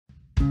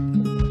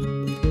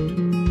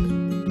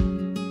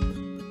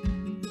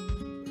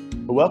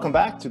Welcome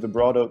back to the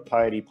Broad Oak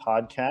Piety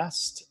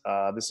podcast.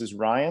 This is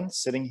Ryan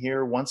sitting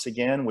here once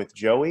again with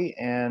Joey,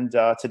 and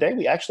today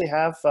we actually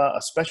have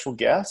a special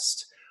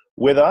guest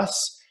with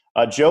us.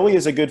 Joey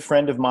is a good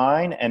friend of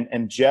mine,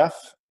 and Jeff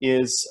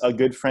is a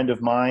good friend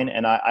of mine,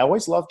 and I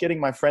always love getting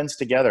my friends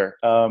together.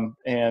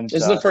 This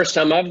is the first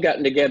time I've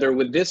gotten together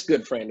with this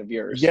good friend of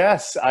yours.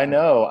 Yes, I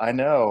know.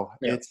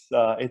 Yeah.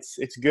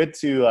 It's good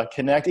to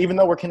connect, even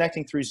though we're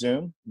connecting through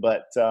Zoom,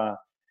 but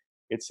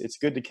it's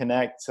good to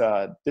connect.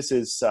 This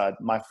is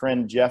my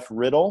friend Jeff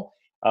Riddle,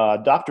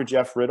 Dr.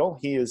 Jeff Riddle.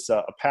 He is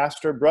a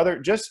pastor. Brother,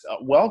 just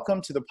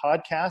welcome to the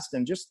podcast,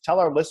 and just tell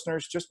our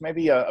listeners just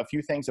maybe a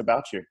few things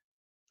about you.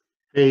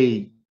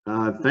 Hey,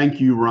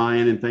 thank you,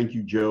 Ryan, and thank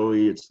you,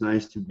 Joey. It's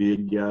nice to be a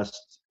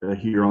guest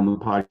here on the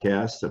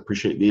podcast. I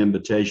appreciate the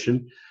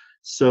invitation.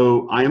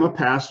 So I am a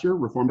pastor,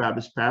 Reformed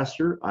Baptist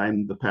pastor.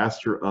 I'm the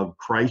pastor of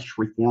Christ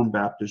Reformed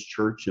Baptist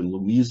Church in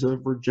Louisa,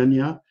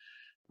 Virginia.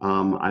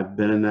 I've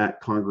been in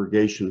that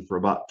congregation for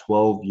about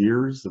 12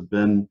 years. I've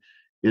been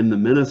in the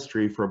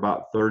ministry for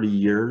about 30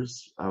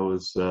 years. I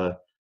was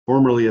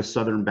formerly a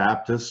Southern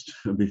Baptist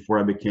before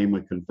I became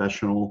a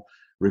confessional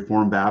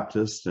Reformed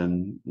Baptist,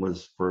 and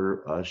was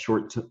for a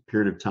short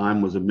period of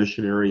time was a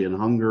missionary in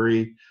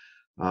Hungary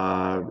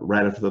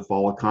right after the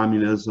fall of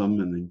communism,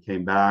 and then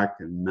came back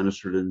and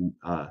ministered in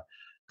a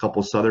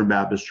couple Southern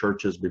Baptist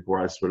churches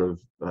before I sort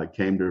of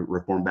came to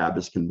Reformed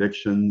Baptist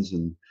Convictions.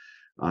 And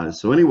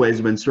so anyways,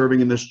 I've been serving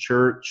in this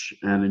church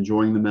and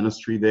enjoying the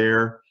ministry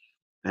there.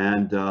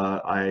 And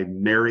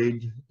I'm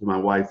married to my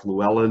wife,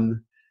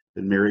 Llewellyn,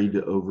 been married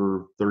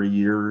over 30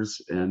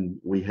 years, and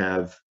we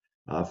have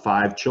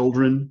 5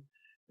 children,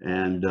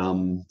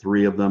 and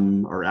 3 of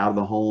them are out of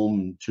the home,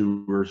 and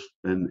 2 are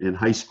in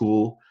high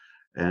school.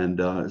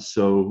 And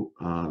so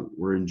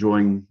we're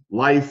enjoying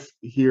life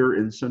here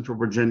in Central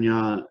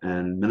Virginia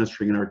and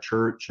ministering in our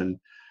church. And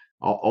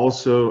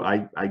also,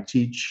 I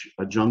teach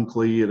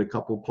adjunctly at a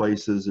couple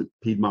places at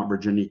Piedmont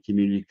Virginia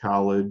Community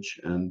College,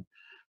 and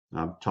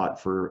I've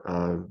taught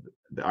for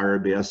the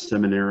RBS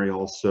Seminary,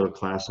 also a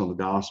class on the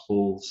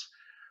Gospels.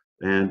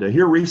 And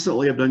here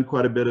recently, I've done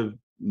quite a bit of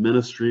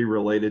ministry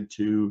related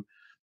to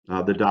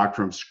the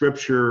doctrine of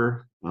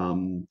Scripture,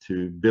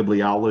 to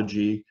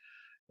bibliology,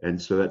 and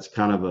so that's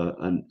kind of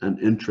an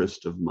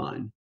interest of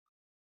mine.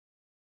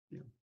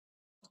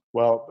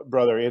 Well,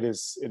 brother, it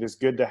is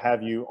good to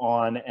have you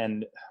on,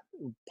 and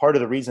part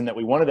of the reason that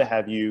we wanted to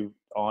have you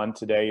on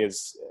today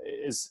is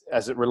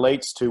as it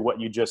relates to what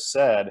you just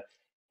said,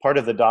 part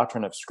of the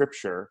doctrine of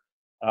Scripture.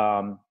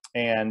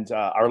 And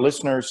our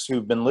listeners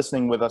who've been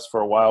listening with us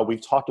for a while,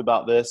 we've talked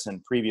about this in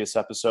previous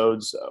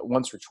episodes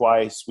once or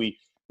twice. We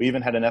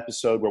even had an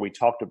episode where we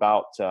talked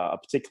about a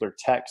particular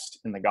text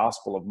in the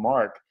Gospel of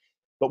Mark.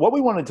 But what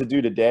we wanted to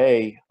do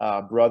today,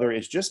 brother,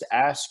 is just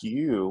ask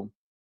you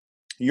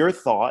your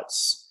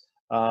thoughts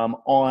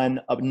on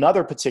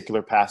another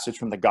particular passage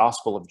from the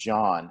Gospel of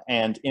John.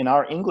 And in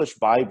our English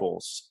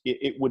Bibles,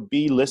 it would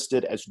be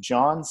listed as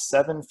John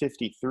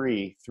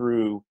 7:53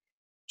 through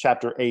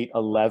chapter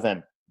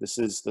 8:11. This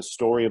is the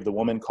story of the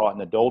woman caught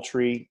in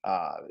adultery.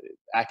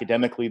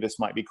 Academically, this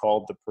might be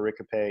called the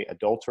Pericope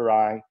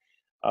Adultery.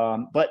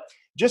 But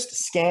just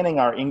scanning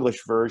our English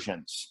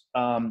versions,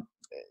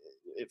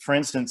 for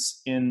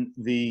instance, in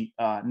the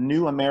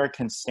New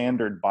American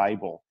Standard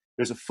Bible,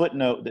 there's a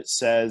footnote that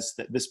says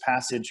that this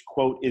passage,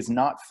 quote, is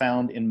not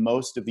found in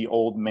most of the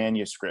old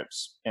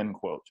manuscripts, end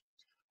quote.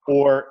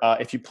 Or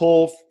if you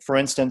pull, for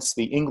instance,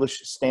 the English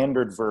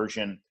Standard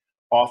Version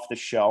off the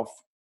shelf,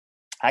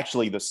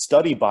 actually the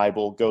Study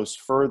Bible goes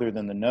further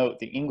than the note.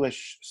 The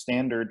English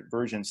Standard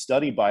Version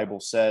Study Bible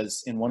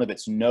says in one of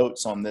its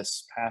notes on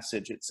this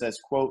passage, it says,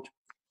 quote,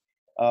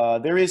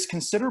 there is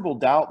considerable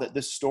doubt that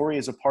this story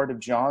is a part of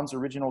John's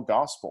original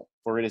gospel,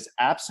 for it is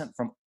absent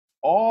from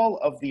all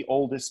of the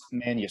oldest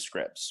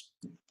manuscripts.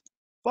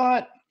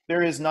 But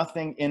there is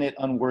nothing in it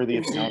unworthy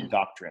of sound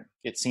doctrine.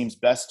 It seems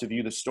best to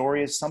view the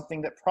story as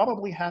something that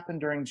probably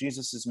happened during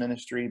Jesus'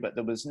 ministry, but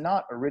that was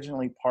not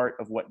originally part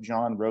of what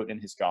John wrote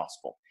in his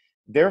gospel.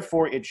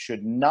 Therefore, it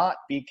should not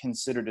be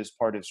considered as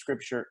part of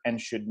Scripture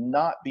and should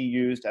not be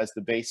used as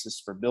the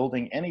basis for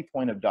building any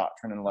point of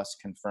doctrine unless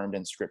confirmed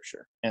in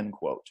Scripture, end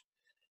quote.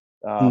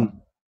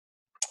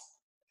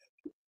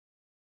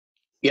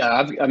 Yeah,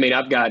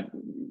 I've got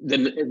the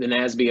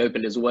NASB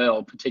opened as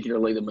well,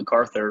 particularly the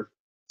MacArthur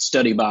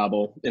Study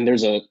Bible, and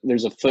there's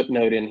a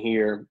footnote in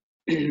here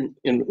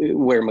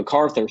where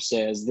MacArthur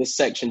says this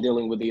section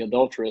dealing with the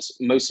adulteress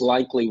most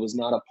likely was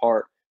not a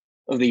part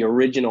of the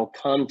original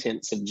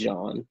contents of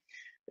John,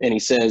 and he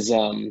says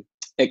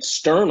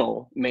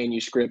external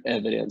manuscript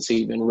evidence,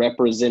 even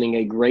representing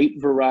a great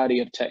variety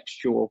of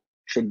textual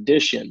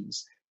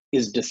traditions,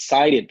 is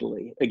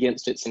decidedly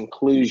against its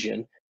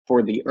inclusion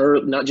for the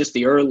not just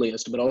the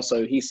earliest, but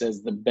also, he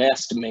says, the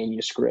best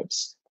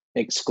manuscripts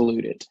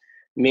excluded.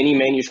 Many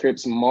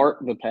manuscripts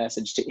mark the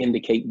passage to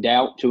indicate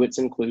doubt to its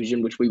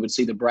inclusion, which we would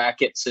see the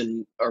brackets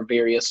in our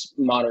various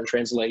modern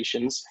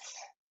translations.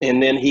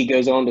 And then he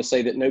goes on to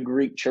say that no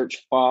Greek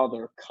church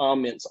father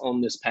comments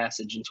on this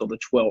passage until the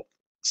 12th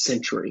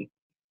century.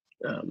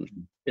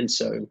 And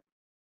so,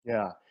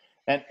 Yeah.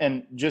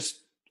 And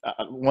just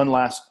one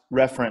last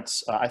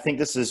reference. I think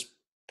this is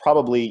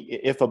probably,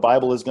 if a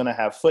Bible is going to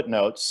have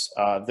footnotes,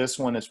 this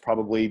one is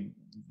probably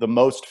the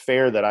most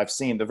fair that I've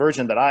seen. The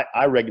version that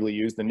I regularly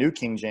use, the New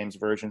King James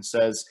Version,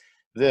 says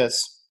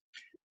this.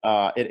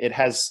 It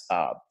has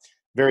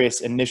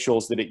various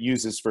initials that it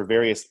uses for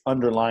various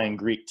underlying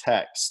Greek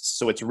texts.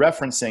 So it's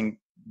referencing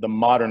the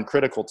modern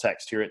critical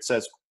text here. It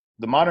says,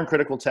 the modern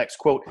critical text,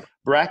 quote,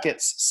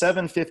 brackets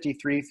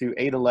 753 through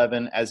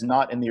 811 as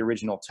not in the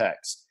original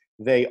text.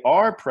 They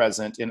are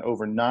present in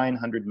over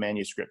 900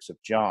 manuscripts of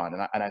John.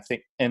 And I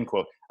think, end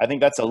quote, I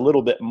think that's a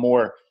little bit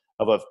more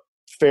of a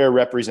fair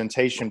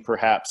representation,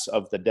 perhaps,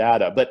 of the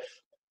data. But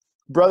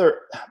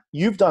brother,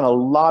 you've done a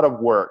lot of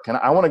work, and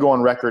I want to go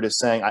on record as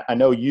saying, I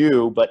know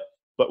you, but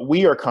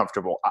we are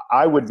comfortable.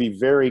 I would be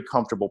very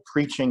comfortable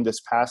preaching this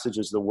passage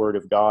as the Word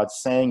of God,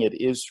 saying it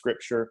is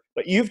Scripture.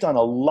 But you've done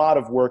a lot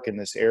of work in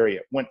this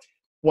area.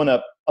 When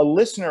a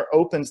listener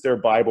opens their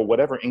Bible,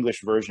 whatever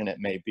English version it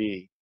may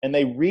be, and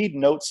they read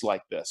notes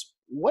like this,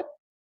 what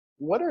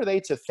are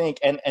they to think?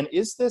 And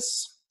is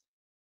this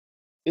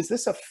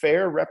a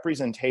fair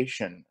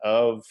representation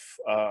of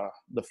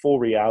the full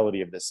reality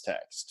of this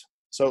text?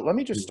 So let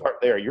me just start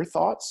there. Your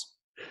thoughts?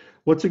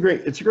 Well, it's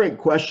a great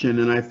question,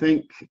 and I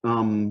think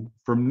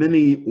for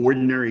many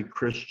ordinary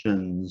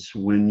Christians,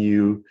 when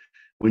you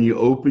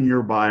open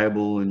your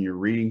Bible and you're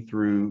reading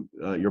through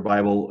your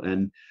Bible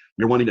and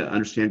you're wanting to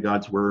understand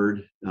God's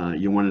Word,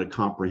 you wanting to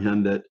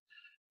comprehend it,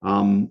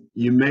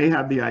 you may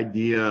have the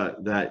idea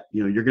that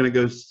you're going to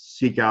go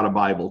seek out a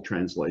Bible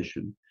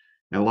translation,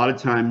 and a lot of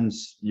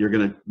times you're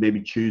going to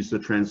maybe choose the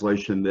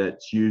translation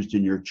that's used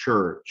in your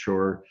church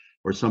or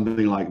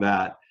something like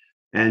that.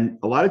 And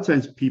a lot of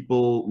times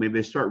people, maybe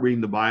they start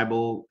reading the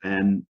Bible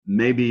and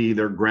maybe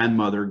their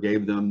grandmother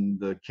gave them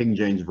the King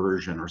James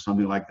Version or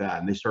something like that.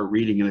 And they start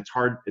reading and it's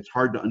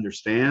hard to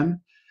understand.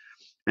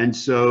 And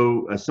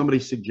so somebody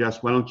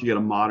suggests, why don't you get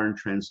a modern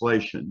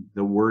translation?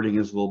 The wording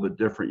is a little bit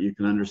different. You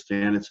can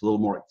understand, it's a little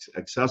more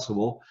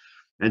accessible.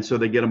 And so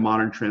they get a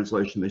modern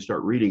translation, they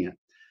start reading it.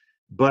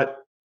 But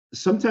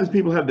sometimes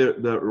people have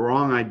the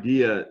wrong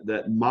idea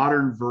that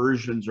modern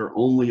versions are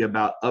only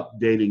about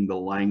updating the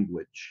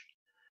language.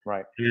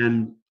 Right.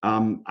 And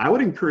I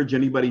would encourage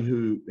anybody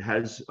who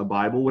has a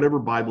Bible, whatever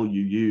Bible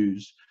you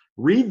use,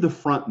 read the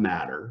front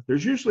matter.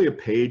 There's usually a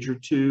page or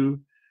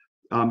two.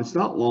 It's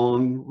not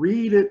long.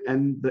 Read it,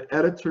 and the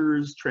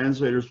editors,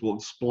 translators will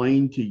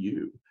explain to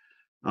you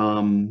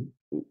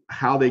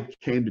how they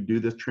came to do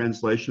this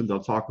translation.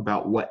 They'll talk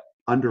about what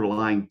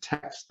underlying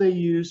text they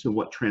used and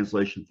what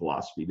translation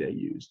philosophy they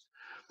used.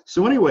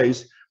 So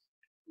anyways,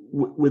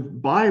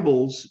 with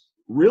Bibles,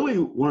 really,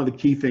 one of the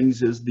key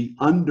things is the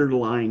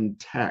underlying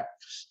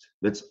text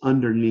that's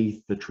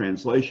underneath the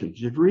translation.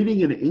 If you're reading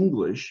in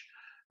English,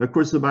 of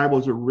course, the Bible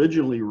was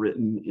originally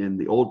written in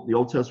the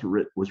Old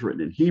Testament was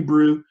written in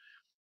Hebrew,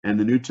 and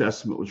the New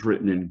Testament was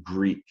written in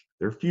Greek.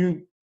 There are a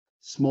few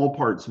small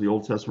parts of the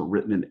Old Testament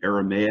written in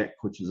Aramaic,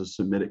 which is a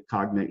Semitic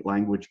cognate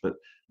language, but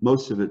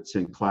most of it's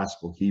in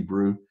classical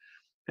Hebrew.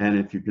 And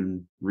if you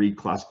can read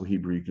classical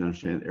Hebrew, you can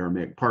understand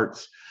Aramaic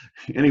parts.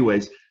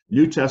 Anyways,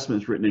 New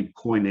Testament is written in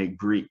Koine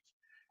Greek.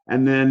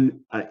 And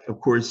then,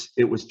 of course,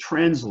 it was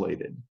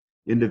translated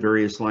into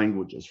various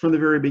languages from the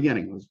very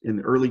beginning. It was in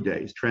the early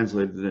days,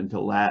 translated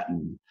into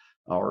Latin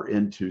or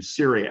into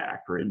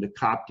Syriac or into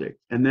Coptic.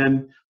 And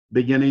then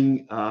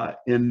beginning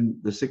in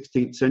the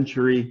 16th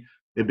century,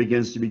 it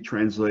begins to be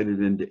translated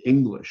into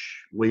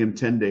English. William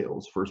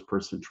Tyndale's first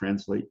person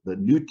translate the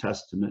New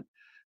Testament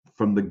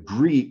from the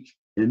Greek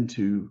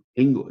into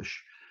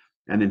English.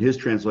 And in his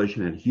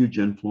translation had huge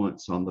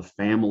influence on the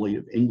family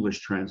of English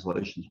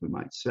translations, we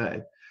might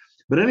say.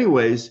 But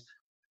anyways,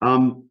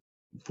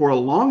 for a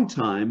long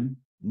time,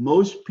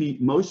 most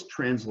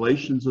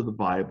translations of the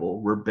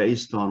Bible were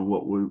based on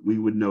what we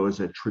would know as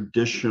a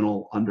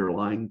traditional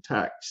underlying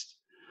text.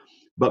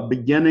 But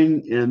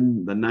beginning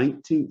in the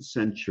 19th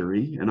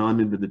century and on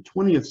into the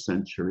 20th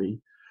century,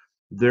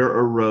 there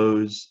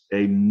arose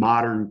a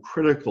modern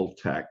critical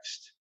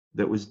text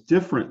that was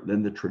different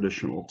than the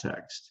traditional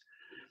text.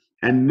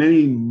 And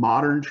many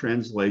modern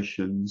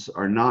translations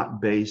are not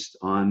based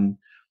on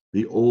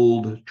the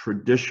old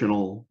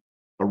traditional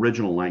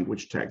original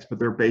language text, but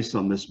they're based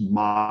on this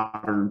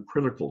modern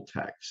critical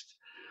text.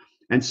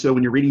 And so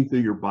when you're reading through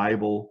your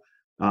Bible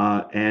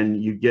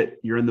and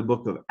you're in the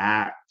book of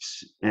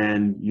Acts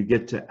and you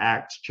get to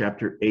Acts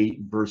chapter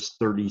 8, verse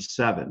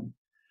 37,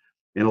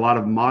 in a lot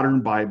of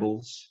modern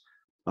Bibles,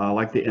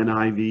 like the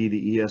NIV,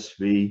 the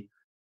ESV,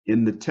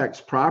 in the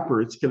text proper,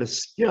 it's going to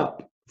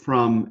skip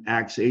from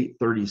Acts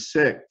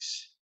 8:36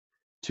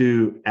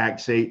 to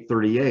Acts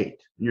 8:38.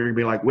 And you're going to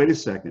be like, wait a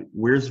second,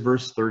 where's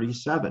verse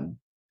 37?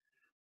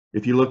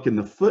 If you look in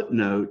the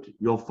footnote,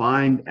 you'll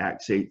find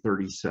Acts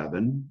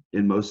 8:37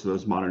 in most of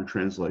those modern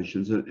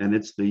translations, and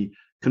it's the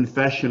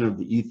confession of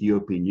the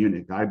Ethiopian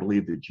eunuch. I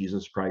believe that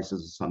Jesus Christ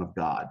is the Son of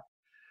God.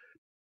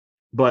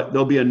 But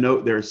there'll be a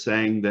note there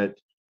saying that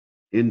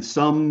in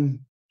some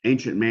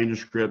ancient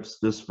manuscripts,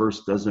 this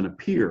verse doesn't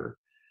appear.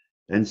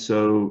 And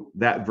so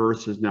that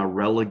verse is now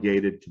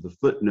relegated to the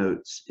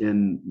footnotes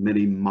in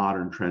many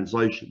modern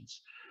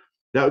translations.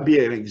 That would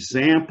be an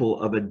example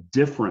of a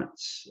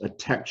difference, a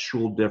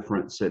textual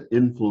difference that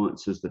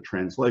influences the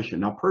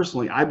translation. Now,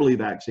 personally, I believe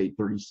Acts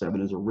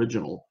 8:37 is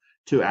original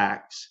to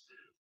Acts.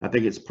 I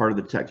think it's part of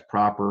the text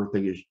proper. I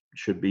think it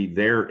should be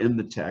there in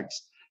the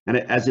text. And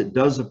as it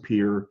does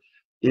appear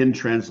in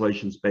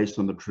translations based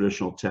on the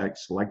traditional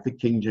text, like the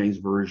King James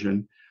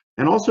Version,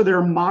 and also there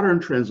are modern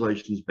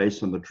translations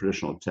based on the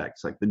traditional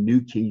text, like the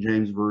New King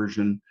James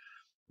Version,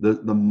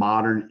 the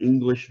modern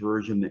English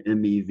version, the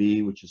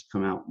MEV, which has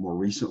come out more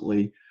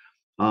recently.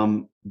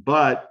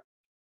 But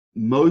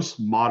most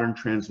modern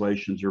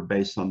translations are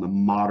based on the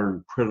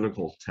modern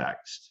critical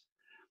text.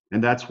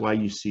 And that's why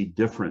you see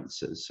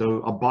differences.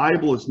 So a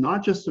Bible is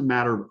not just a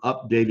matter of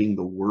updating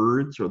the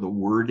words or the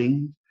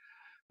wording,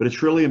 but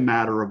it's really a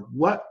matter of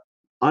what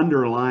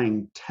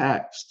underlying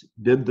text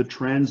did the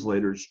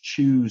translators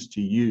choose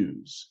to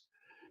use.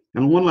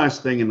 And one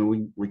last thing,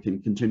 and we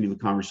can continue the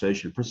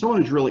conversation. For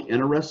someone who's really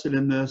interested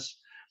in this,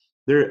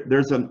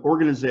 there's an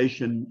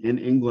organization in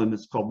England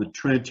that's called the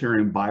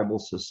Trinitarian Bible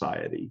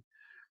Society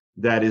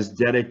that is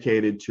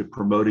dedicated to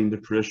promoting the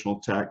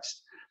traditional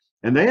text.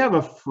 And they have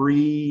a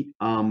free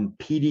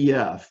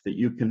PDF that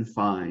you can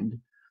find,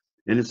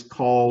 and it's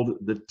called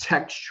The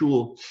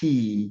Textual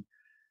Key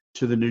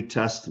to the New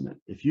Testament.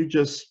 If you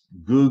just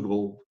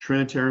Google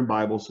Trinitarian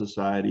Bible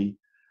Society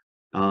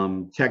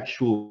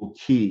textual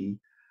key,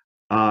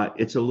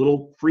 it's a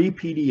little free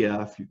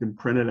PDF. You can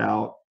print it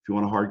out if you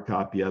want a hard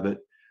copy of it.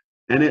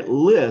 And it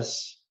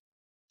lists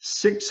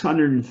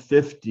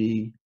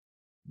 650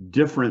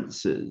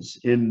 differences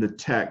in the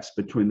text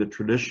between the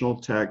traditional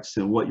text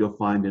and what you'll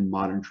find in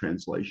modern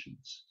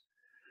translations.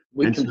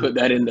 We can put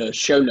that in the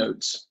show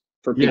notes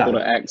for people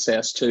to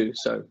access too.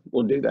 So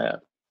we'll do that.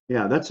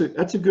 Yeah, that's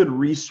a good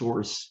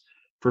resource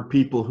for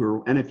people who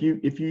are, and if you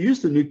use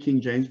the New King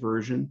James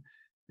Version,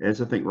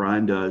 as I think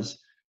Ryan does,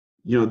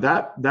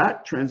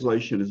 that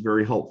translation is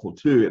very helpful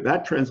too.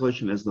 That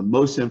translation has the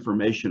most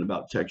information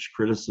about text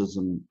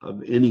criticism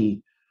of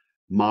any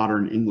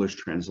modern English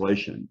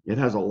translation. It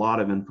has a lot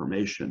of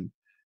information,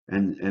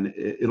 and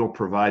it'll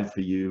provide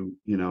for you,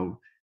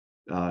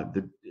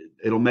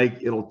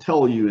 it'll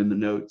tell you in the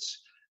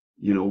notes,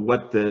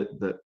 what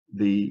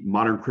the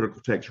modern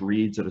critical text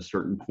reads at a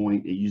certain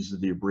point. It uses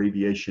the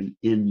abbreviation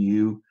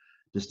NU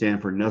to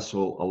stand for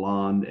Nestle,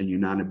 Aland, and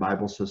United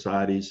Bible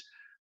Societies.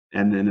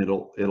 And then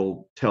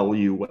it'll tell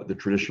you what the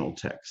traditional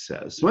text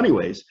says. So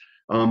anyways,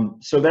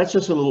 so that's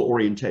just a little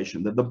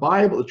orientation. That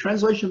the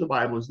translation of the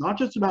Bible is not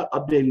just about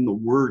updating the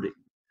wording,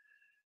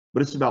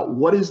 but it's about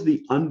what is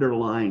the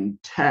underlying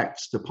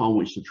text upon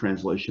which the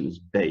translation is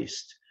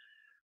based.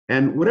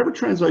 And whatever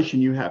translation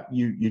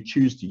you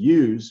choose to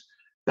use,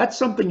 that's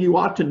something you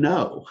ought to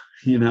know.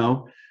 You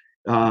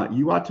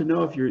ought to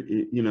know if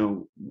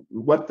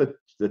what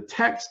the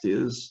text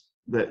is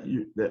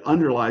that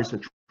underlies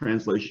the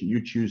translation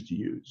you choose to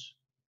use.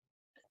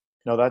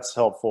 No, that's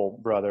helpful,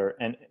 brother.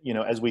 And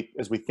as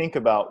we think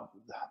about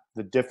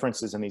the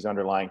differences in these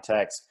underlying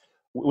texts,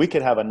 we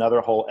could have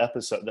another whole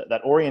episode.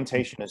 That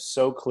orientation is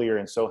so clear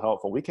and so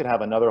helpful. We could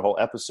have another whole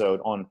episode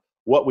on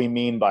what we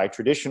mean by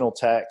traditional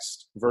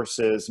text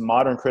versus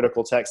modern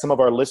critical text. Some of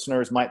our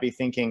listeners might be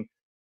thinking,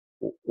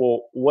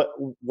 well,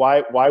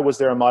 why was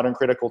there a modern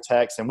critical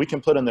text? And we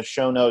can put in the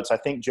show notes. I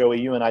think, Joey,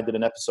 you and I did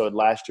an episode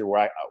last year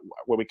where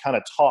we kind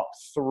of talked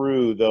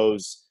through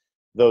those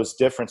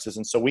differences,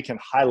 and so we can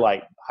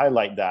highlight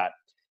that.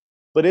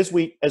 But as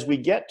we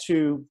get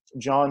to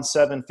John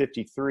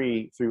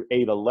 7:53 through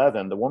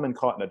 8:11, the woman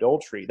caught in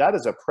adultery, that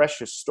is a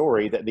precious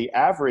story that the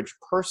average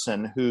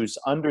person who's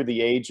over the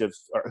age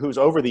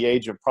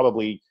of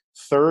probably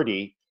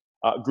 30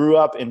 grew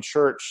up in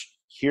church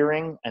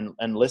hearing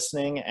and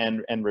listening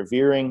and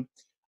revering.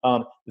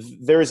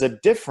 There's a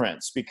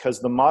difference because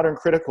the modern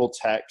critical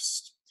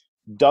text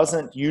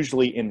doesn't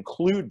usually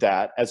include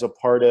that as a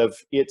part of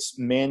its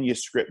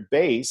manuscript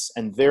base,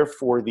 and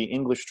therefore the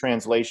English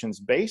translations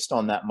based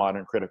on that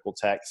modern critical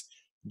text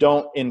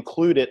don't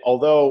include it,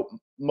 although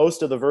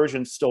most of the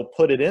versions still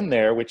put it in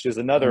there, which is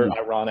another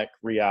ironic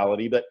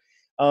reality. But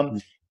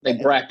they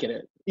bracket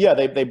it. Yeah,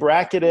 they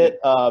bracket it.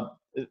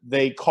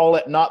 They call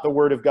it not the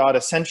word of God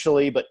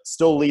essentially, but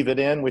still leave it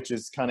in, which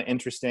is kind of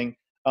interesting.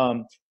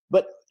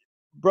 But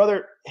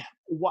brother,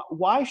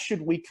 why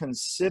should we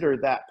consider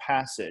that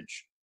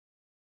passage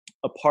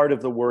a part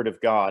of the Word of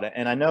God?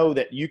 And I know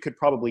that you could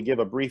probably give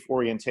a brief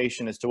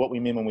orientation as to what we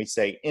mean when we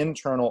say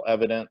internal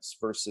evidence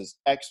versus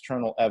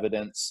external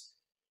evidence.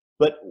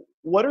 But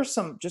what are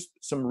some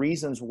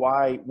reasons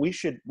why we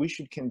should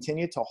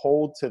continue to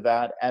hold to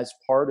that as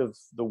part of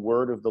the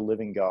Word of the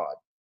living God?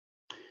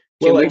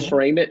 Can we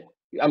frame it?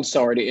 I'm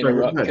sorry to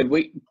interrupt.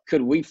 Sure,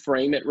 Could we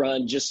frame it,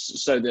 Ron, just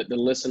so that the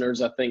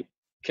listeners, I think,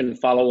 can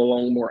follow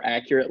along more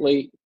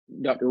accurately?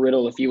 Dr.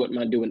 Riddle, if you wouldn't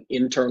mind doing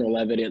internal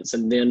evidence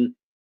and then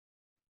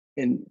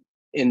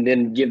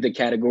give the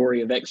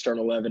category of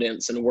external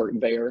evidence and work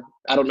there.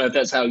 I don't know if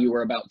that's how you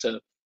were about to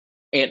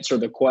answer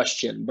the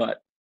question,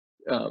 but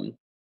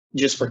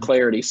just for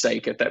clarity's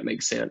sake, if that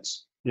makes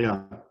sense.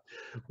 Yeah.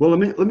 Well,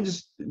 let me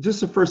just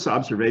the first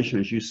observation,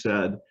 as you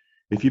said,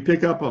 if you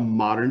pick up a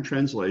modern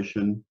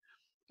translation,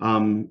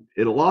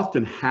 it'll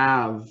often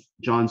have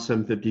John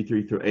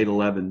 7:53 through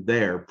 8:11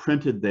 there,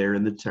 printed there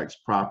in the text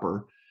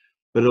proper,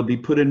 but it'll be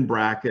put in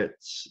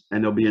brackets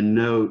and there'll be a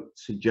note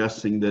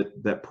suggesting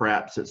that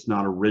perhaps it's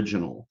not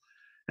original.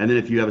 And then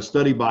if you have a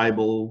study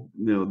Bible,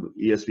 the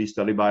ESV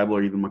study Bible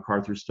or even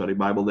MacArthur study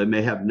Bible, they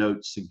may have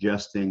notes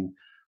suggesting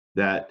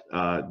that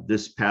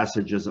this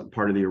passage isn't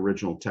part of the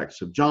original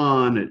text of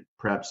John,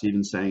 perhaps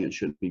even saying it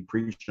shouldn't be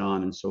preached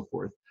on and so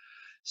forth.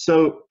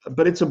 So,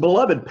 but it's a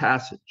beloved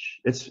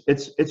passage.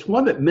 It's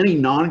one that many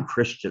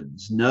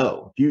non-Christians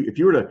know. If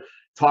you were to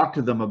talk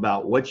to them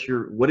about what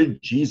did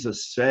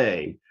Jesus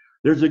say,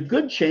 there's a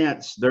good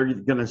chance they're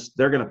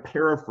gonna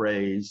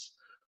paraphrase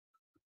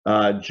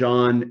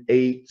John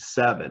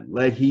 8:7.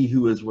 Let he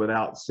who is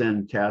without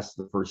sin cast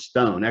the first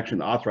stone. Actually, in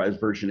the Authorized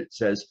Version, it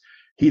says,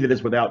 "He that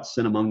is without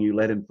sin among you,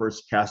 let him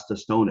first cast a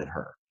stone at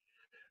her."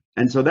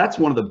 And so that's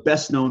one of the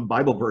best known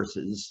Bible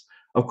verses.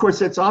 Of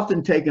course, it's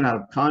often taken out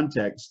of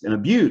context and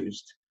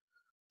abused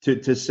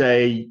to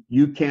say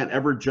you can't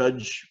ever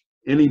judge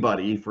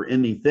anybody for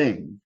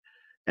anything.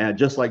 And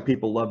just like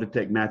people love to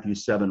take Matthew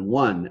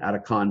 7:1 out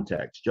of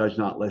context, judge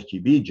not lest ye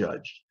be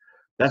judged.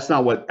 That's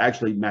not what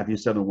actually Matthew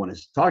 7:1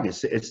 is talking.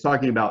 It's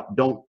talking about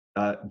don't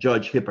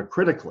judge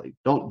hypocritically.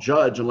 Don't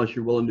judge unless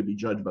you're willing to be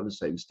judged by the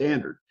same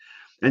standard.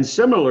 And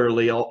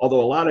similarly,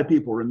 although a lot of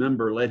people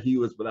remember, let he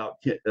who is without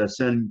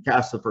sin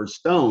cast the first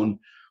stone,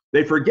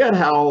 they forget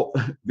how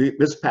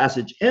this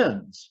passage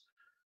ends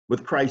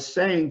with Christ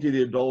saying to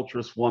the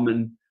adulterous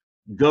woman,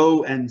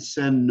 go and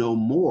sin no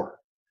more.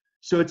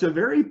 So it's a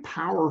very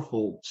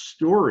powerful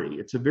story.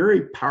 It's a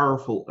very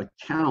powerful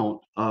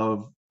account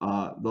of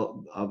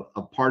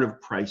a part of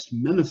Christ's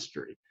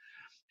ministry.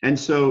 And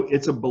so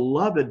it's a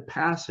beloved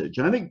passage.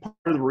 And I think part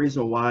of the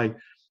reason why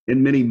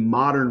in many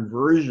modern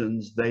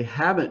versions they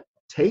haven't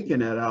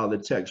taken it out of the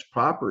text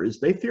proper is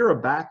they fear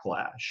a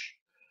backlash.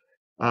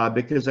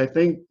 Because I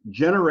think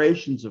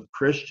generations of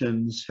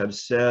Christians have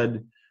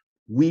said,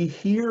 we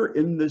hear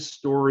in this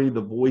story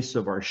the voice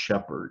of our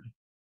shepherd.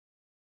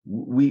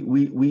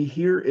 We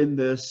hear in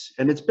this,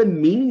 and it's been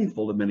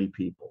meaningful to many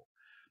people.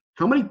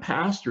 How many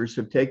pastors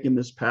have taken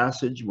this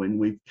passage when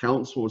we've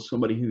counseled with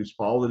somebody who's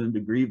fallen into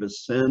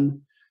grievous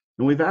sin,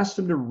 and we've asked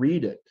them to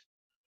read it,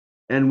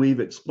 and we've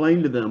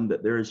explained to them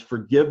that there is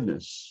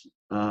forgiveness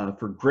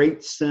for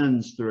great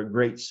sins through a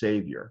great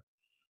Savior,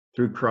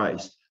 through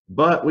Christ.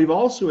 But we've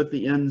also at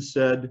the end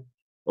said,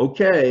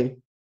 okay,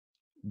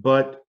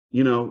 but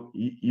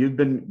you've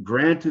been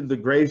granted the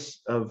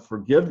grace of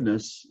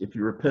forgiveness if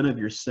you repent of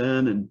your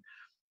sin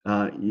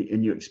and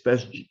you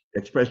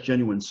express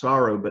genuine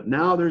sorrow. But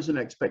now there's an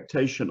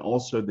expectation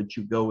also that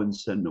you go and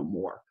sin no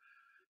more,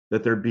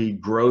 that there be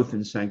growth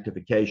in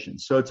sanctification.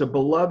 So it's a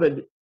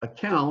beloved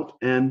account.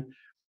 And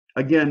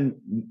again,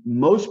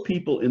 most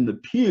people in the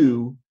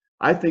pew,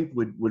 I think,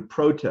 would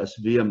protest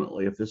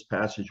vehemently if this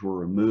passage were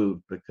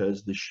removed,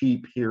 because the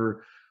sheep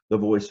hear the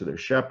voice of their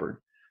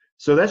shepherd.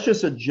 So that's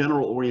just a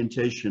general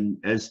orientation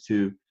as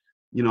to,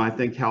 I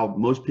think how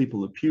most people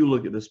in the pew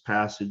look at this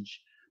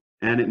passage.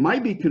 And it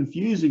might be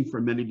confusing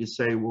for many to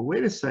say, well,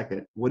 wait a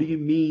second, what do you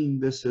mean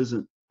this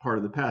isn't part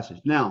of the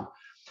passage? Now,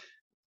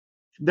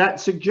 that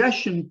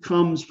suggestion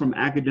comes from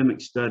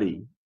academic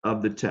study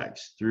of the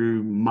text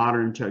through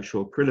modern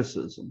textual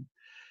criticism.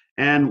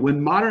 And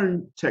when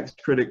modern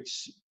text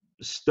critics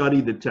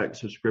study the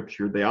text of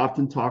Scripture, they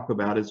often talk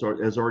about, as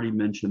already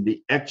mentioned,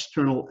 the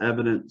external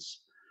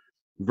evidence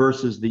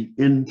versus the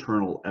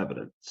internal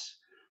evidence.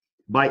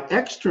 By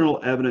external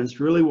evidence,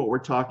 really what we're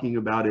talking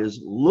about is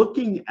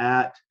looking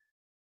at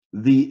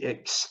the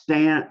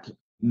extant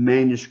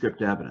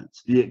manuscript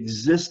evidence, the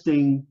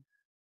existing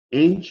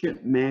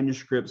ancient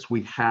manuscripts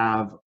we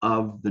have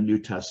of the New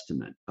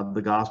Testament, of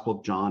the Gospel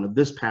of John, of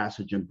this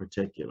passage in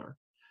particular.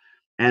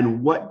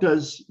 And what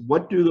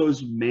do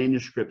those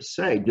manuscripts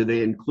say? Do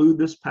they include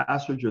this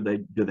passage, or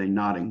do they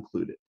not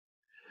include it?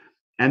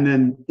 And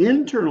then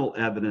internal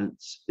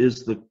evidence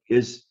is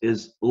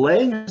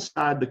laying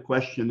aside the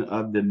question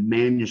of the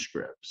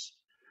manuscripts.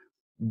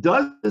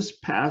 Does this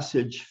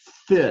passage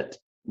fit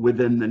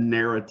within the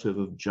narrative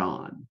of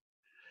John?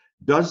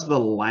 Does the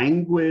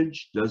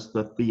language, does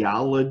the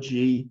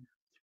theology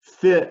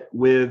fit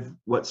with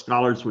what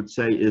scholars would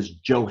say is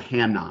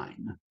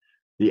Johannine,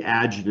 the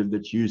adjective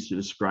that's used to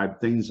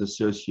describe things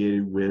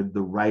associated with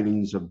the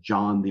writings of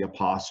John the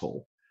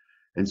Apostle?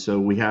 And so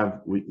we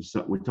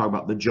talk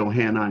about the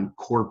Johannine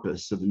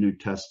corpus of the New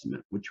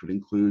Testament, which would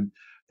include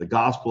the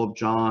Gospel of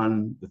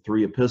John, the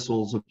 3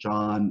 epistles of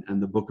John,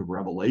 and the book of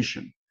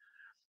Revelation.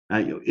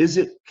 Is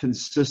it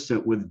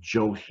consistent with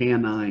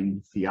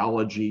Johannine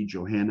theology,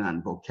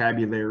 Johannine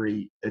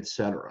vocabulary,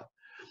 etc.?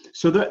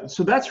 So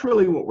that's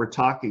really what we're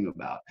talking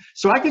about.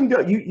 So I can go.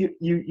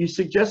 You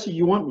suggested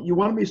you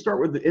wanted me to start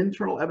with the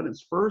internal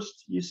evidence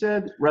first. You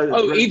said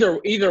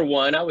either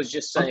one. I was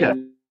just saying.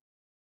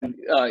 Okay.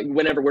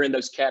 whenever we're in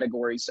those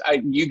categories,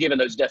 you giving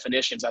those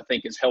definitions, I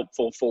think, is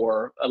helpful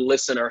for a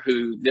listener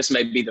who this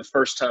may be the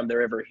first time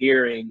they're ever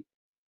hearing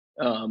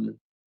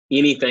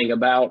anything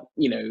about,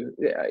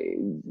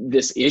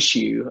 this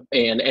issue.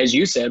 And as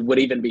you said, would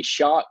even be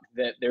shocked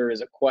that there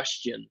is a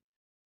question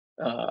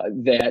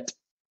that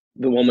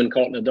the woman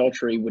caught in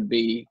adultery would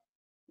be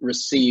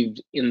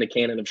received in the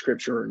canon of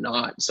Scripture or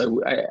not.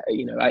 So,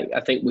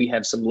 I think we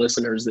have some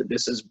listeners that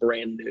this is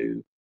brand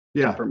new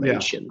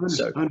information.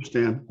 I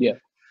understand. Yeah.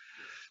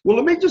 Well,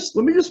 let me just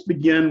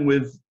begin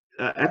with.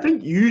 I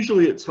think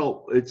usually it's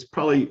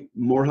probably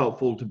more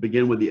helpful to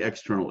begin with the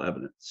external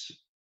evidence,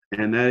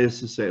 and that is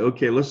to say,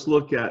 okay, let's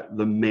look at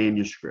the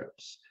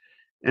manuscripts,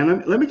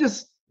 and let me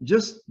just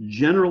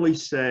generally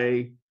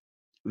say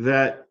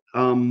that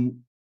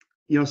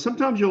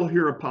sometimes you'll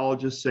hear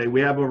apologists say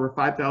we have over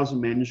 5,000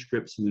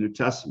 manuscripts in the New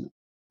Testament.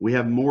 We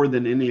have more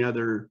than any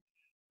other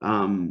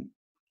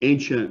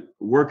ancient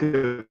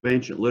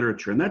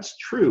literature, and that's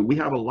true. We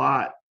have a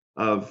lot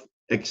of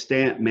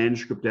extant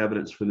manuscript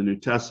evidence for the New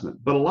Testament,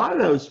 but a lot of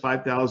those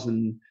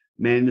 5,000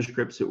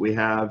 manuscripts that we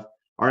have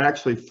are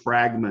actually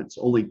fragments,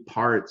 only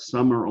parts.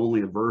 Some are only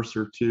a verse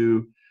or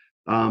two.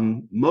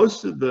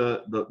 Most of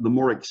the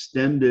more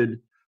extended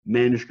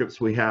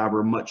manuscripts we have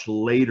are much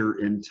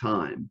later in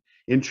time.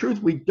 In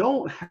truth, we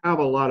don't have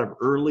a lot of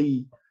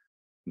early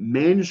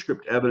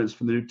manuscript evidence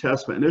from the New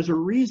Testament, and there's a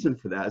reason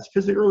for that. It's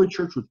because the early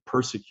church was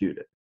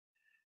persecuted,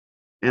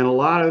 and a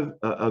lot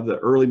of the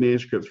early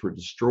manuscripts were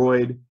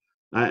destroyed,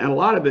 and a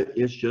lot of it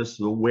is just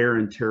the wear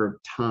and tear of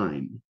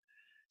time.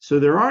 So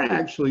there aren't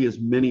actually as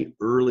many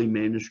early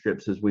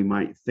manuscripts as we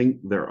might think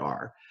there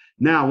are.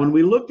 Now, when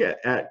we look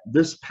at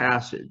this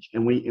passage,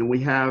 and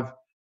we have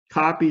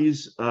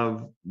copies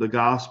of the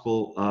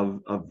Gospel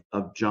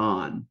of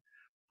John,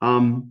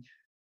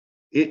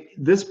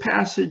 this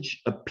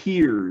passage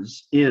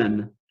appears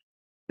in,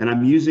 and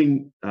I'm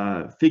using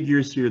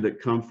figures here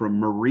that come from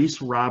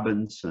Maurice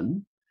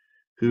Robinson,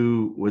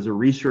 who was a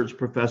research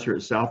professor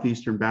at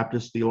Southeastern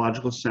Baptist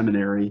Theological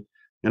Seminary.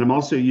 And I'm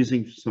also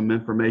using some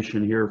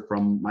information here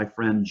from my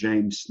friend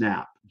James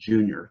Snap,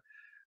 Jr.,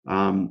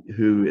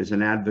 who is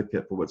an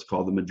advocate for what's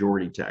called the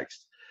majority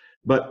text.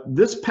 But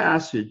this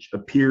passage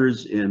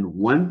appears in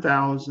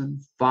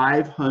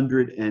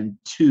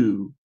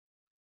 1,502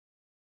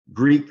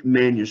 Greek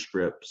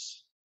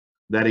manuscripts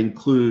that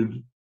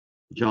include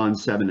John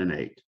 7 and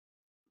 8.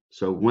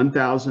 So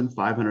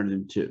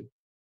 1,502.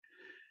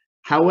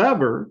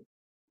 However,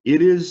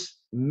 it is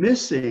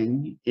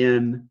missing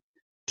in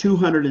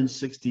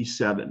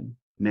 267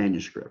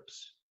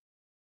 manuscripts.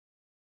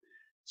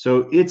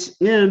 So it's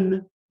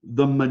in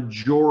the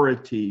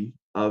majority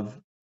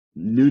of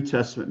New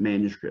Testament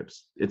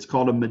manuscripts. It's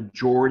called a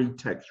majority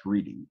text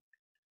reading.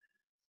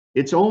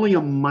 It's only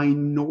a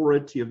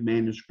minority of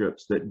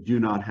manuscripts that do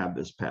not have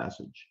this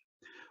passage.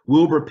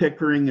 Wilbur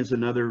Pickering is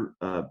another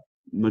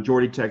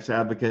majority text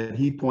advocate.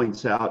 He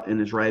points out in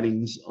his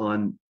writings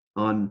on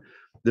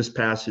this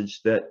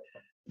passage that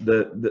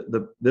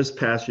this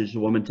passage, the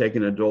woman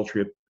taken in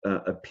adultery,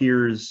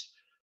 appears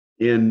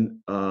in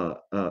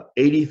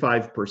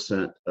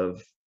 85%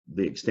 of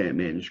the extant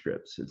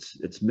manuscripts.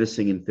 It's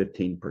missing in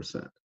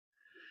 15%.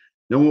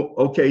 Now,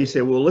 okay, you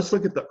say, well, let's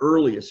look at the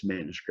earliest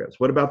manuscripts.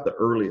 What about the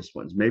earliest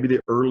ones? Maybe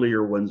the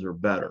earlier ones are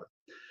better.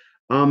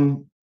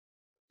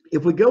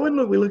 If we go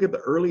and we look at the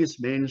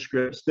earliest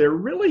manuscripts,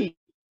 I'm going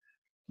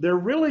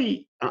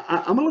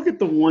to look at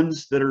the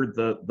ones that are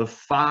the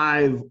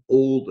 5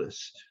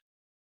 oldest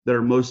that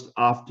are most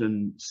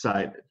often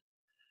cited.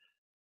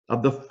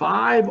 Of the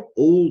 5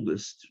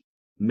 oldest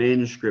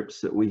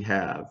manuscripts that we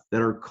have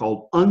that are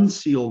called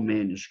unsealed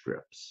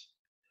manuscripts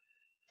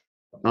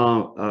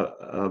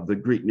of the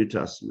Greek New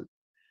Testament,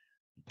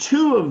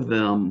 2 of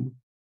them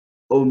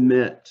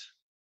omit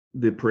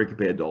the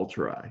Pericope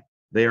Adulteri.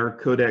 They are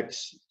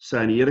Codex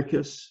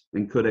Sinaiticus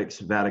and Codex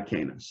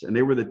Vaticanus, and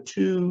they were the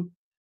 2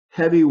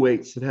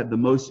 heavyweights that had the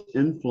most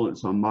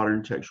influence on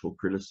modern textual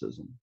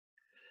criticism.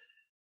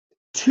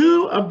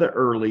 2 of the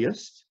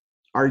earliest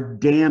are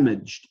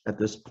damaged at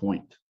this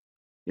point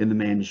in the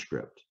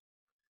manuscript,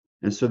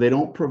 and so they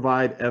don't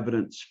provide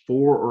evidence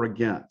for or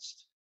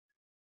against.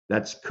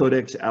 That's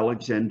Codex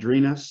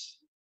Alexandrinus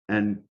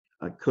and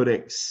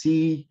Codex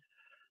C,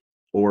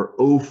 or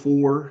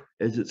O4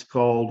 as it's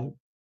called.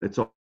 It's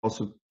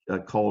also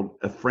called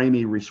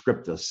Ephraemi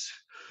Rescriptus,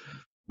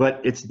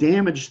 but it's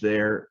damaged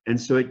there,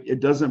 and so it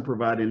doesn't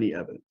provide any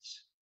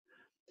evidence.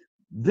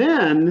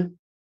 Then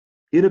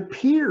it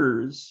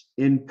appears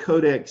in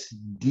Codex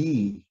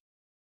D,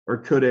 or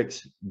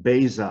Codex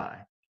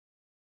Bezae.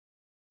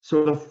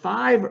 So the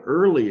 5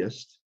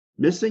 earliest,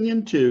 missing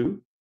in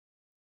 2,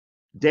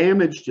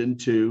 damaged in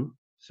 2,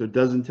 so it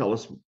doesn't tell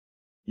us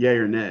yay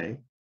or nay,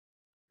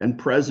 and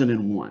present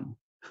in 1,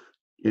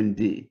 in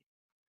D.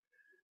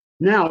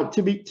 Now,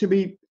 to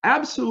be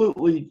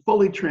absolutely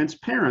fully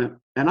transparent,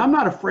 and I'm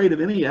not afraid of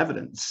any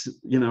evidence,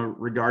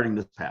 regarding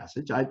this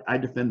passage. I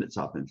defend its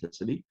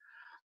authenticity.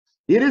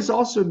 It is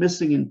also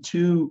missing in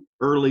 2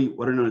 early,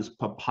 what are known as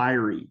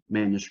papyri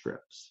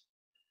manuscripts.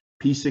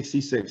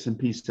 P66 and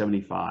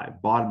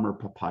P75, Bodmer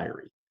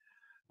Papyri.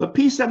 But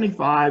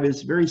P75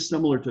 is very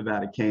similar to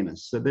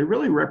Vaticanus. So they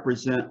really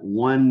represent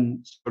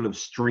one sort of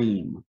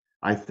stream,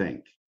 I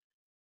think,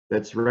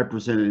 that's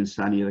represented in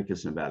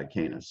Sinaiticus and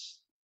Vaticanus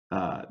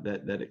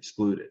that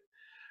exclude it.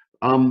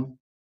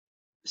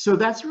 So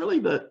that's really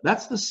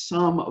that's the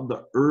sum of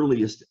the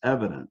earliest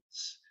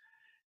evidence.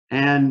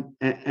 And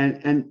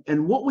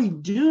what we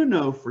do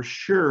know for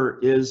sure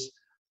is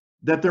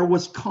that there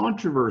was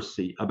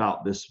controversy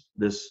about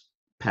this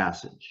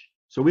passage.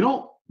 So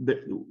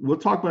we'll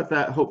talk about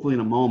that hopefully in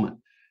a moment.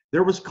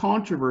 There was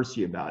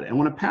controversy about it. And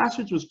when a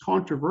passage was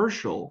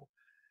controversial,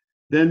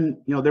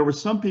 then there were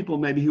some people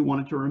maybe who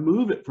wanted to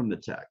remove it from the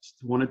text,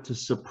 wanted to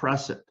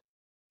suppress it,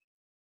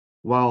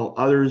 while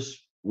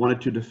others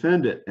wanted to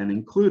defend it and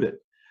include it.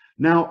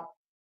 Now,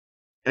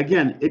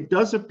 again, it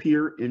does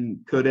appear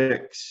in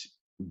Codex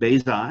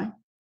Bezae,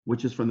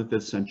 which is from the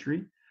 5th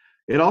century.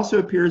 It also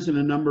appears in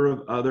a number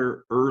of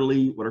other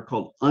early, what are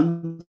called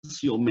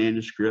unsealed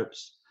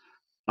manuscripts,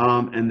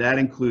 and that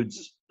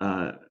includes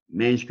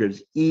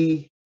manuscripts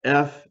E,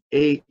 F,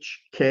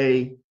 H,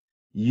 K,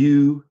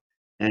 U,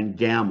 and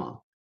Gamma.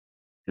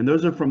 And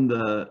those are from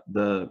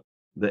the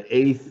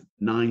 8th,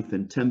 9th,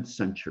 and 10th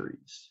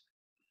centuries.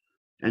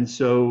 And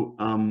so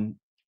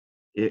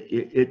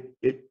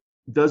it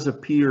does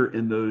appear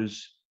in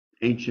those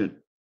ancient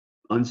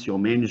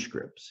unsealed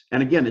manuscripts.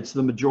 And again, it's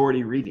the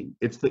majority reading.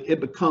 It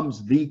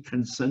becomes the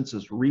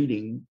consensus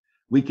reading,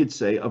 we could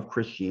say, of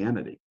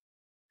Christianity,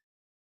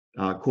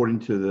 according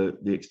to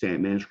the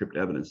extant manuscript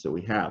evidence that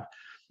we have.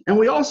 And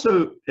we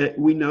also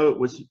we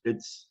know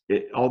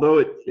although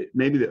it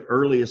maybe the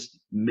earliest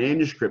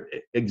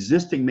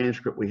existing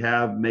manuscript we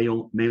have may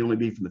only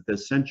be from the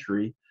 5th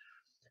century,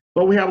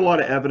 but we have a lot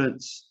of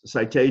evidence,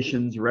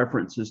 citations,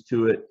 references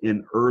to it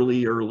in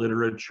earlier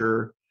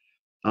literature,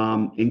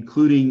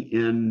 including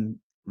in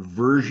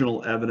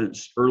versional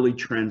evidence, early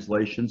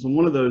translations. And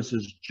one of those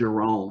is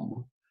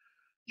Jerome.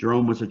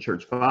 Jerome was a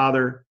church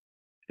father,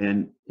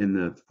 and in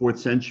the 4th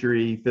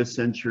century, 5th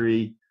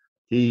century,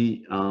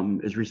 he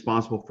is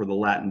responsible for the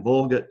Latin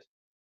Vulgate,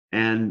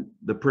 and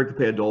the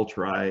Pericope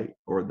Adultery,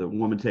 or the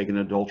woman taken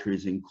in adultery,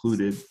 is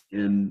included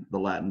in the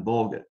Latin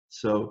Vulgate.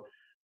 So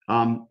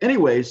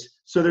anyways,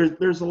 so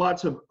there's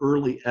lots of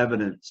early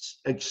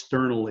evidence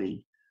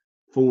externally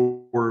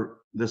for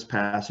this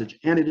passage,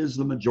 and it is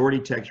the majority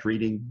text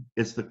reading.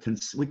 It's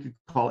we could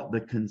call it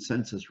the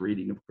consensus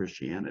reading of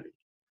Christianity.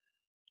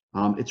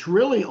 It's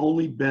really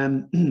only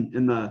been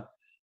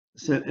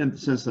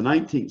since the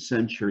 19th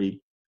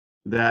century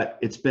that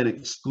it's been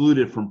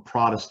excluded from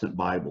Protestant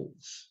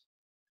Bibles.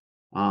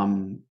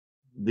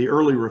 The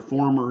early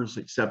reformers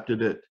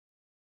accepted it.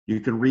 You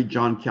can read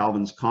John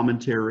Calvin's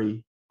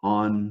commentary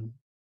on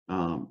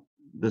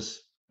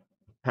this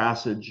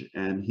passage,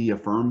 and he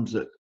affirms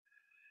it.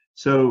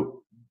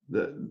 So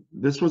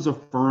this was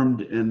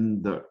affirmed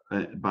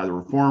by the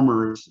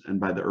reformers and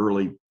by the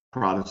early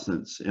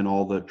Protestants in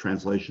all the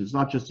translations,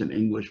 not just in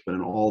English, but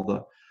in all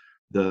the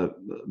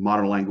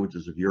modern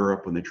languages of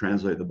Europe. When they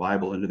translated the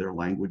Bible into their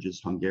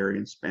languages,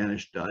 Hungarian,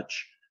 Spanish,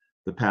 Dutch,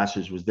 the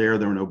passage was there.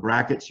 There were no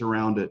brackets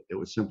around it. It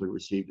was simply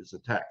received as a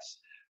text.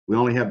 We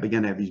only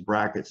began to have these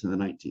brackets in the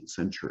 19th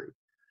century.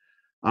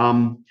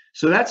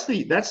 So that's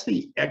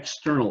the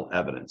external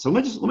evidence. So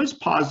let me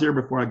just pause there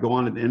before I go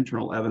on to the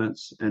internal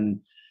evidence. And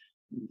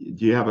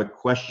do you have a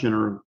question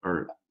or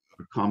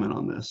a comment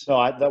on this? No,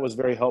 that was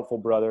very helpful,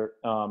 brother.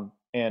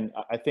 And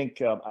I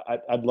think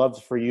I'd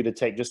love for you to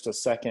take just a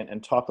second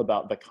and talk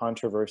about the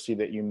controversy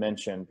that you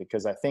mentioned,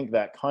 because I think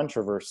that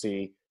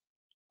controversy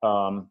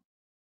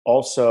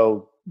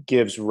also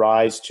gives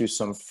rise to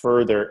some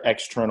further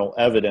external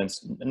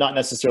evidence, not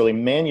necessarily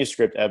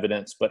manuscript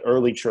evidence, but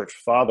early church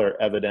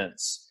father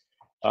evidence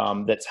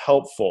that's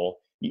helpful.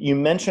 You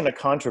mentioned a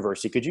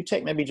controversy. Could you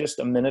take maybe just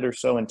a minute or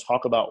so and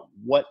talk about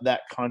what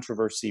that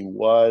controversy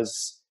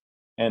was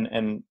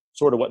and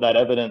sort of what that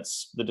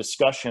evidence, the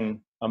discussion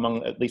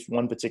among at least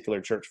one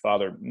particular church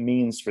father,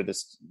 means for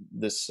this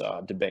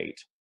debate?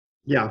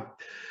 Yeah.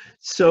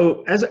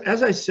 So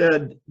as I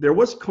said, there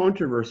was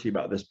controversy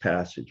about this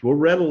passage. We'll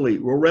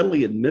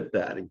readily admit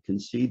that and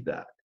concede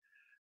that.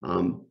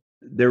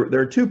 There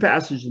are two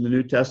passages in the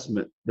New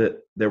Testament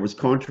that there was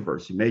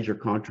controversy, major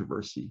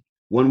controversy.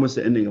 One was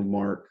the ending of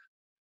Mark.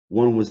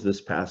 One was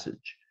this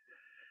passage.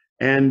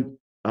 And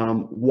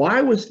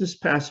why was this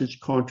passage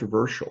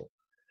controversial?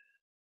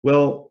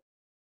 Well,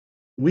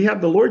 we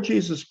have the Lord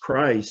Jesus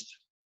Christ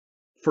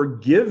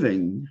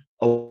forgiving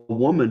a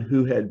woman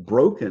who had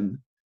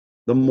broken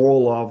the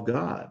moral law of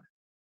God,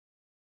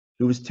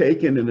 who was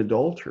taken in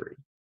adultery.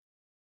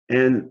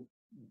 And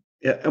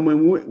I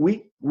mean,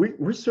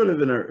 we're sort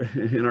of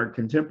in our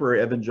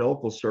contemporary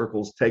evangelical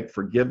circles take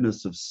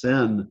forgiveness of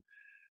sin,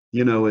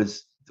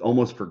 as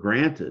almost for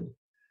granted.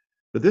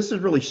 But this is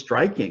really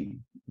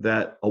striking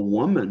that a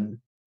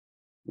woman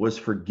was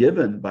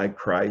forgiven by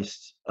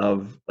Christ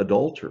of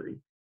adultery.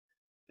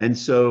 And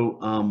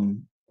so,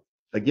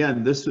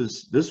 again, this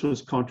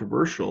was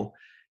controversial.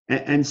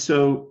 And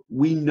so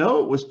we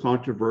know it was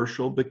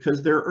controversial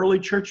because there are early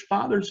church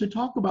fathers who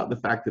talk about the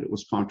fact that it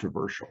was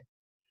controversial.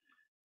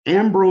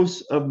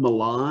 Ambrose of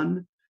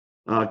Milan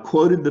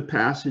quoted the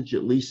passage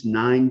at least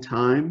 9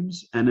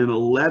 times, and in a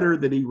letter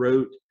that he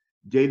wrote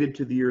dated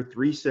to the year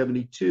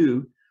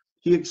 372,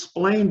 he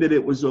explained that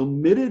it was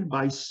omitted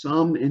by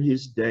some in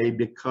his day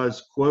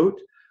because,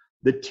 quote,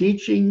 the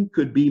teaching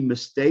could be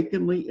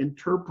mistakenly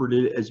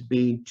interpreted as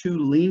being too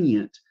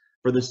lenient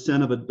for the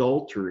sin of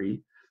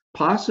adultery,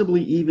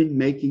 possibly even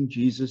making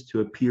Jesus to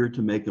appear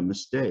to make a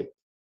mistake.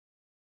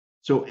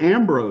 So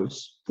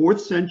Ambrose, 4th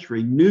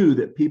century, knew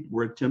that people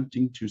were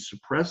attempting to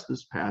suppress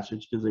this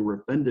passage because they were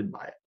offended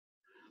by it.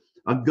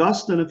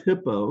 Augustine of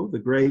Hippo, the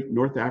great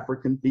North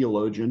African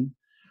theologian,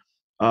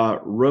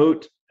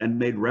 wrote and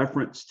made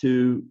reference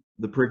to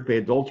the Pericope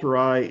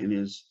Adultery in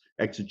his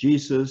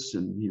exegesis,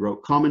 and he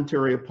wrote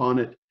commentary upon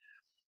it.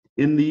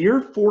 In the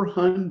year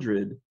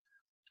 400,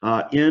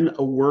 in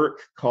a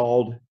work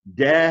called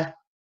De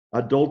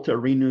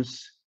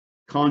Adulterinus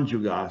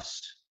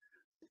Conjugas,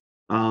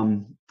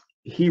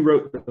 he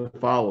wrote the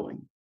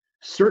following: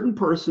 certain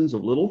persons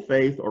of little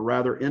faith, or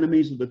rather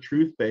enemies of the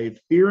true faith,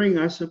 fearing,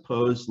 I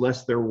suppose,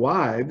 lest their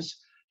wives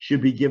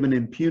should be given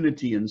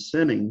impunity in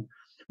sinning,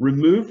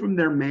 remove from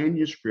their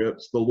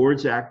manuscripts the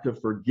Lord's act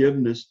of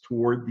forgiveness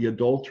toward the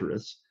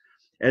adulteress,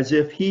 as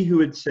if he who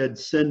had said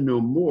sin no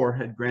more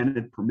had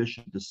granted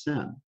permission to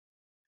sin.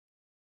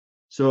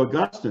 So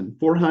Augustine,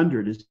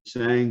 400, is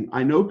saying,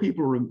 I know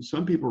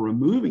some people are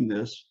removing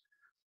this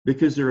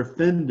because they're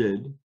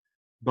offended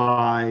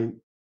by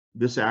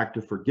this act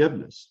of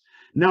forgiveness.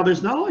 Now,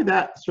 there's not only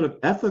that sort of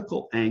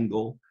ethical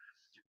angle,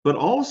 but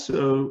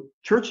also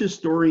church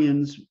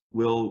historians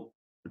will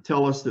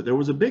tell us that there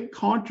was a big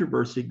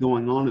controversy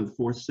going on in the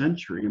 4th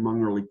century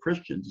among early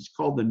Christians. It's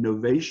called the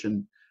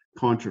Novatian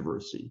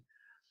controversy.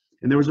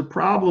 And there was a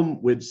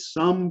problem with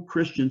some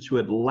Christians who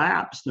had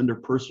lapsed under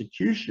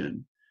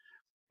persecution.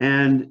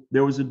 And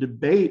there was a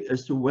debate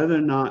as to whether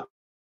or not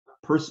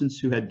persons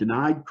who had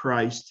denied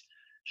Christ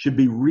should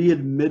be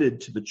readmitted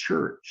to the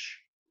church.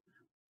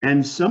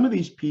 And some of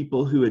these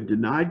people who had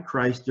denied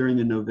Christ during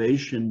the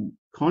Novatian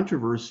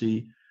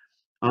controversy,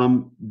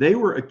 they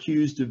were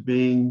accused of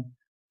being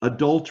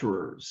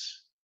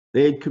adulterers.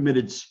 They had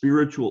committed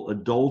spiritual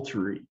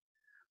adultery.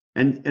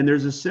 And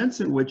there's a sense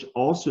in which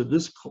also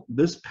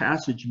this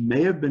passage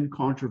may have been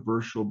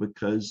controversial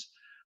because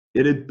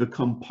it had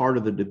become part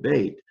of the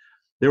debate.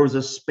 There was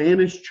a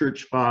Spanish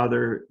church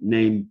father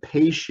named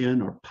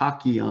Pacian or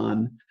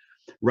Pacian,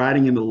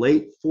 writing in the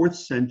late 4th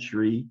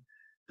century,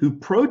 who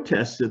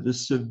protested the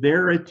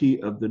severity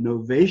of the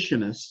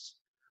Novatianists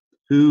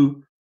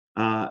who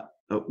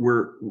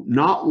were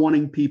not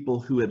wanting people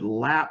who had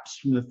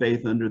lapsed from the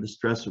faith under the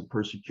stress of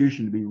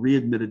persecution to be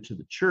readmitted to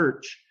the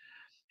church.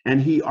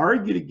 And he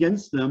argued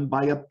against them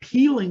by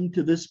appealing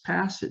to this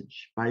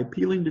passage, by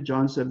appealing to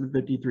John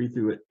 7:53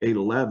 through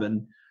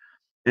 8:11.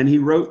 And he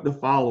wrote the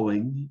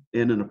following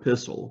in an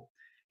epistle.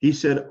 He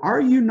said,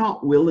 are you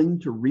not willing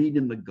to read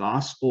in the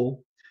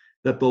gospel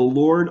that the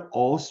Lord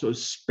also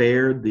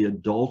spared the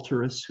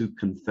adulteress who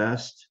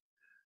confessed,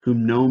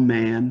 whom no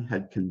man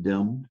had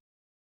condemned?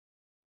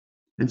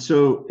 And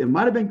so it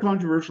might have been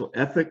controversial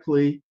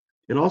ethically.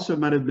 It also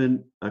might have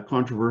been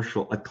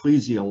controversial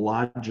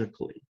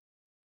ecclesiologically.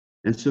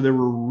 And so there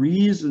were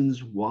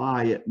reasons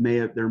why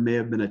there may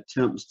have been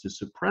attempts to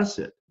suppress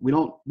it. We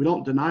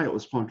don't deny it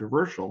was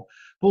controversial,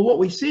 but what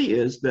we see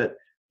is that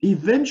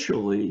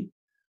eventually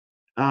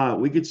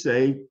we could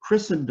say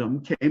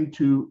Christendom came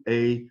to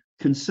a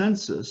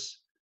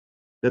consensus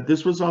that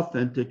this was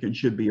authentic and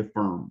should be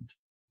affirmed.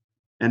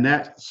 And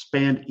that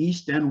spanned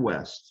East and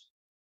West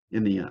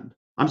in the end.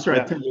 I'm sorry,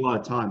 I spent a lot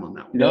of time on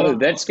that one. No,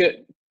 that's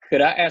good.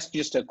 Could I ask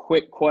just a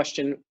quick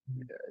question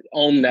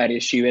on that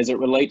issue as it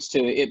relates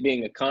to it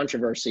being a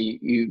controversy?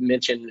 You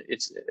mentioned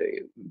it's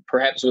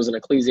perhaps was an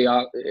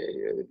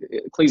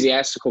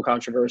ecclesiastical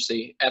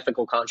controversy,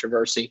 ethical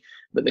controversy,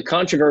 but the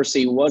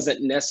controversy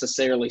wasn't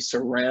necessarily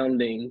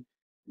surrounding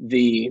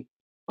the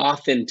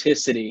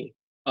authenticity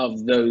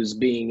of those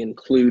being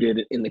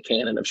included in the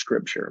canon of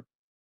Scripture.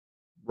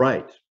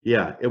 Right.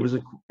 Yeah. It was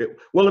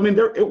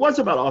it was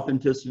about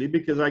authenticity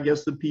because I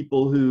guess the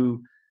people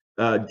who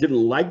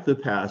didn't like the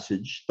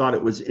passage thought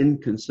it was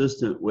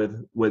inconsistent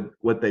with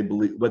what they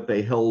believe, what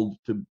they held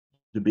to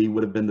be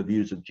would have been the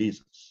views of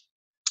Jesus.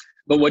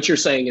 But what you're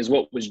saying is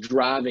what was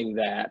driving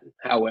that,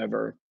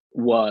 however,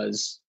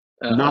 was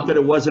not that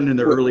it wasn't in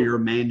the earlier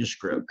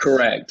manuscript.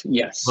 Correct.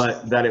 Yes.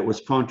 But that it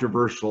was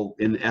controversial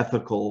in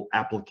ethical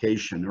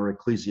application or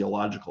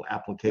ecclesiological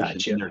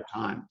application in their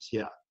times.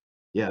 Yeah.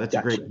 Yeah, that's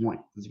a great point.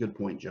 That's a good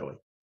point, Joey.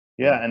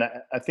 Yeah, and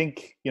I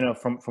think, you know,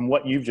 from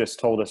what you've just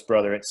told us,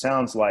 brother, it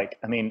sounds like,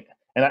 I mean,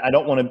 and I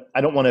don't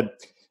want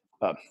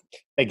to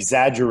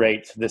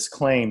exaggerate this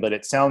claim, but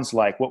it sounds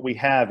like what we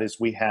have is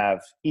we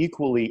have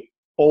equally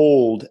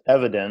old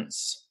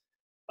evidence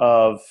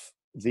of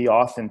the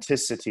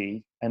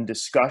authenticity and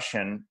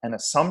discussion and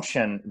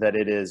assumption that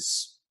it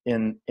is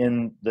in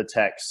the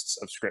texts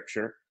of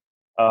Scripture,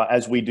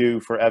 as we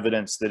do for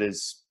evidence that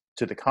is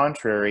to the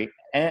contrary,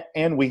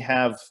 and we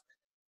have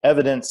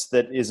evidence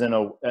that is in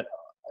a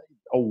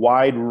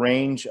wide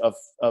range of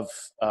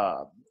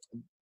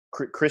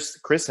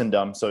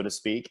Christendom, so to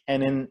speak,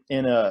 and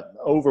in a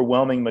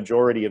overwhelming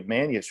majority of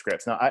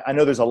manuscripts. Now, I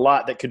know there's a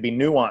lot that could be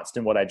nuanced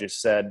in what I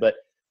just said, but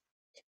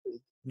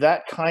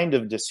that kind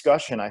of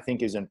discussion, I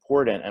think, is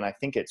important, and I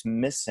think it's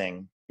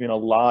missing in a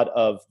lot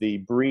of the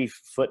brief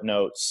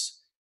footnotes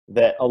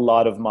that a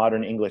lot of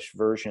modern English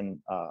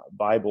version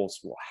Bibles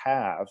will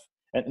have.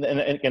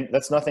 And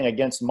that's nothing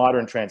against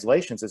modern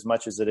translations as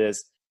much as it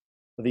is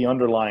the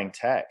underlying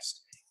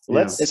text.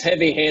 It's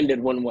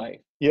heavy-handed one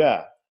way.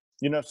 Yeah.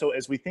 So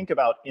as we think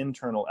about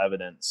internal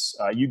evidence,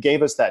 you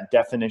gave us that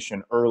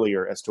definition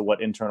earlier as to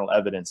what internal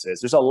evidence is.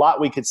 There's a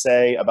lot we could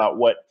say about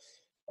what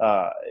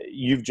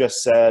you've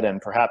just said,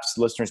 and perhaps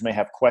listeners may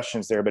have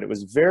questions there, but it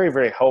was very,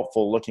 very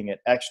helpful looking at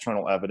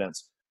external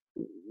evidence.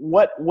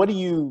 What do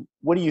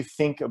you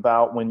think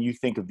about when you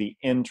think of the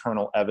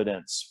internal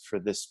evidence for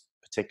this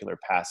particular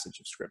passage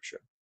of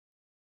Scripture?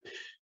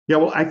 Yeah,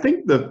 well, I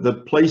think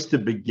the place to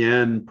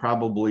begin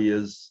probably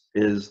is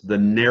the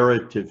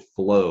narrative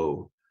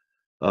flow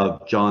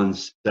of John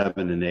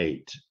 7 and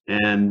 8.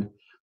 And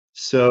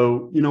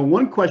so,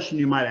 one question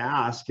you might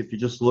ask if you're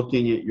just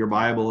looking at your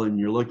Bible and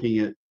you're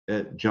looking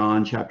at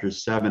John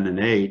chapters 7 and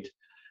 8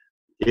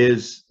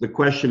 is the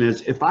question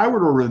is, if I were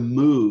to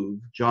remove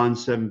John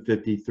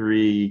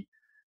 7:53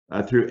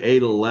 through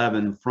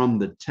 8:11 from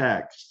the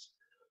text,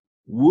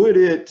 would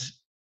it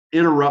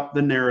interrupt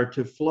the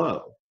narrative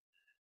flow?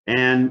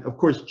 And of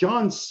course,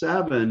 John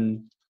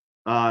 7,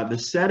 the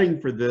setting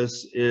for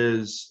this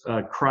is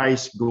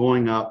Christ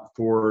going up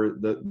for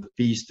the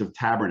Feast of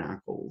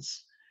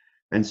Tabernacles.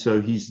 And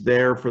so he's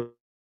there for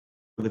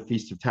the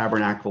Feast of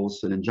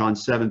Tabernacles. And in John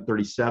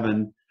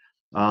 7:37,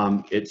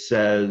 it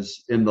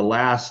says, in the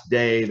last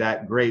day,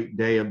 that great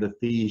day of the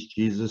feast,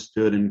 Jesus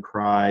stood and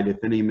cried,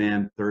 if any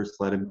man thirst,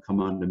 let him come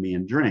unto me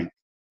and drink.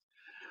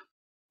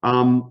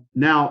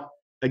 Now,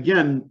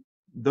 again,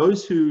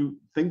 those who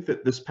think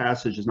that this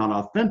passage is not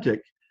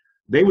authentic,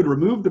 they would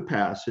remove the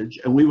passage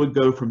and we would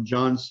go from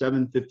John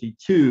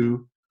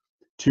 7:52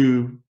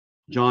 to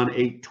John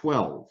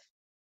 8:12.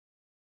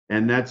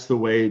 And that's the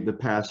way the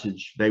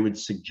passage, they would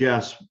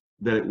suggest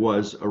that it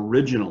was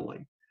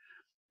originally.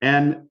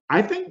 And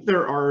I think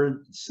there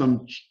are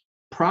some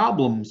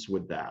problems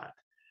with that.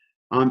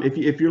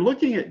 If you're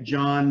looking at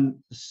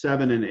John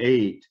 7 and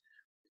 8,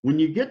 when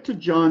you get to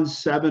John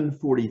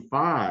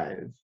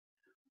 7:45,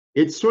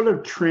 it sort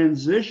of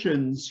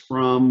transitions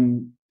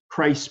from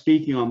Christ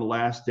speaking on the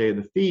last day of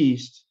the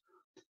feast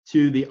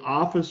to the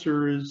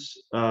officers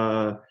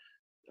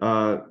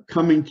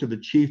coming to the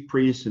chief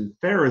priests and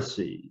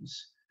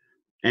Pharisees.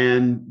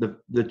 And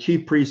the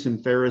chief priests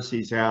and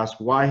Pharisees ask,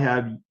 why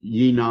have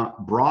ye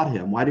not brought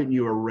him? Why didn't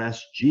you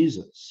arrest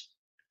Jesus?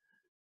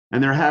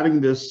 And they're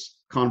having this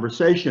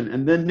conversation.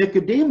 And then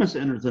Nicodemus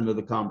enters into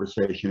the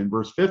conversation in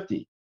verse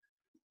 50.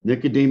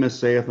 Nicodemus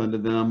saith unto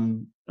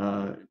them,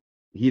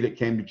 he that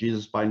came to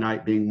Jesus by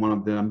night being one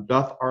of them,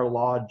 doth our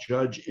law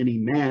judge any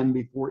man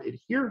before it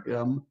hear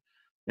him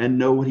and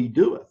know what he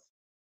doeth?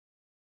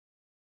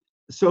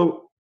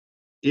 So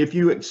if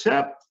you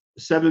accept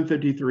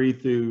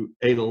 7:53 through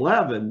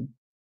 8:11,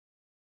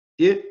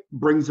 it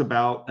brings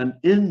about an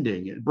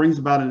ending. It brings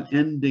about an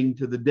ending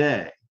to the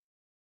day.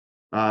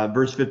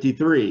 Verse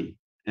 53,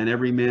 and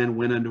every man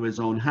went unto his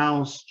own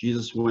house.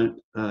 Jesus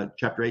went,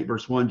 chapter 8,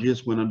 verse 1,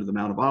 Jesus went unto the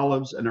Mount of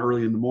Olives, and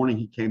early in the morning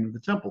he came to the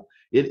temple.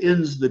 It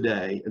ends the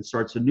day and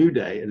starts a new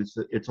day, and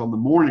it's on the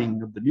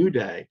morning of the new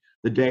day,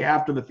 the day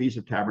after the Feast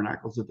of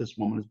Tabernacles, that this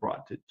woman is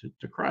brought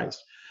to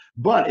Christ.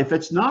 But if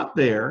it's not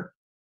there,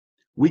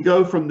 we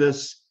go from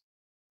this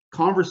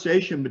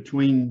conversation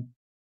between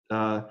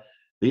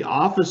the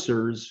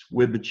officers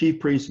with the chief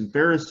priests and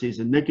Pharisees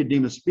and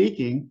Nicodemus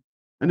speaking,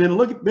 and then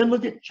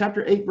look at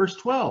chapter 8, verse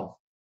 12.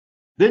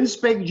 Then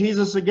spake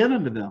Jesus again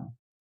unto them.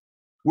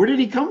 Where did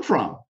he come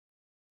from?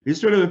 He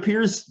sort of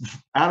appears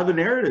out of the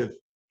narrative,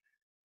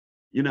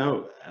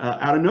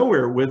 out of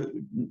nowhere with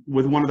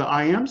one of the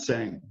I am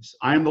sayings.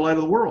 I am the light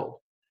of the world.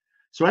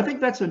 So I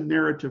think that's a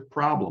narrative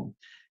problem.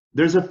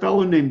 There's a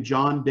fellow named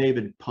John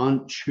David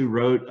Punch who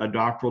wrote a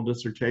doctoral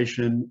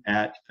dissertation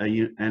at a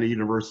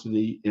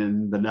university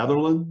in the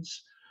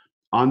Netherlands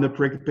on the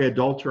Pericope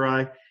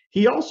Adultery.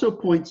 He also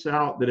points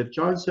out that if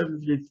John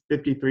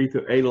 7:53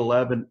 through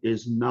 8:11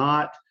 is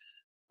not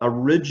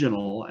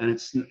original and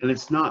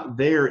it's not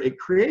there, it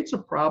creates a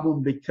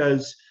problem,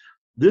 because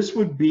this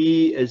would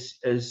be,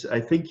 as I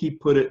think he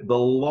put it, the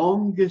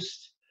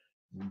longest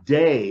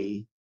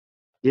day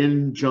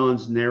in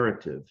John's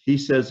narrative. He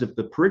says if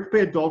the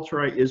Pericope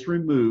Adultery is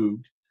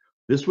removed,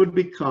 this would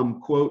become,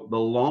 quote, the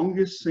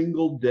longest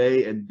single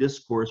day and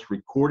discourse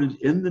recorded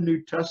in the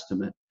New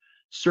Testament,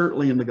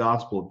 certainly in the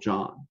Gospel of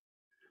John.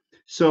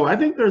 So I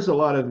think there's a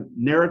lot of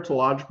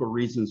narratological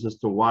reasons as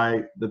to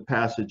why the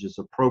passage is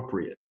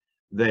appropriate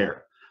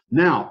there.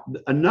 Now,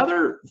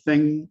 another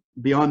thing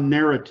beyond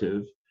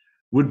narrative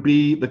would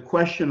be the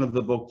question of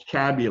the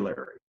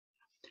vocabulary.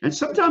 And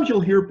sometimes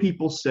you'll hear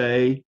people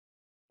say,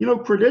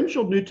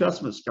 credentialed New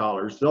Testament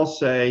scholars, they'll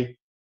say,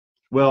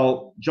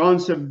 well, John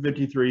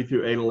 7:53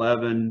 through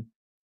 8:11,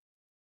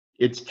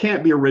 it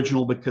can't be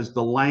original because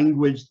the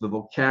language, the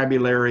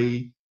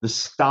vocabulary, the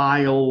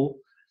style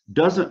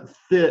doesn't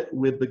fit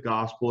with the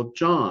Gospel of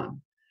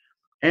John.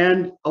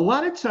 And a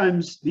lot of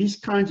times these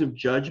kinds of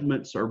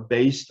judgments are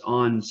based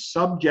on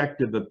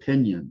subjective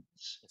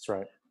opinions. That's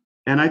right.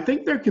 And I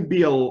think there could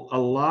be a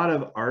lot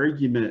of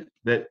argument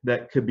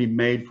that could be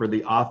made for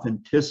the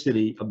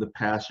authenticity of the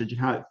passage and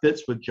how it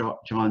fits with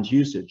John's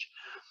usage.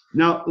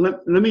 Now,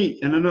 let me,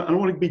 and I don't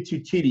want to be too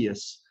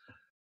tedious,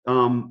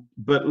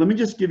 but let me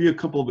just give you a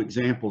couple of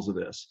examples of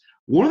this.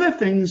 One of the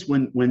things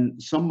when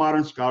some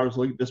modern scholars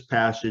look at this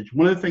passage,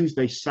 one of the things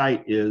they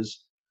cite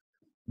is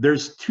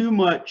there's too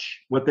much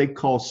what they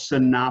call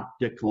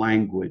synoptic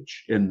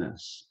language in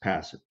this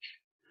passage.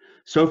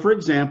 So, for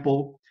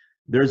example,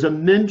 there's a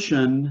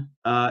mention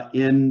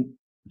in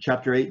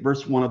chapter 8,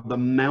 verse 1 of the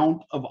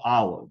Mount of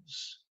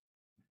Olives.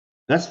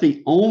 That's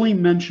the only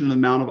mention of the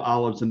Mount of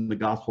Olives in the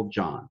Gospel of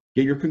John.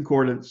 Get your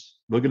concordance,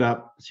 look it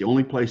up. It's the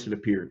only place it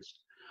appears.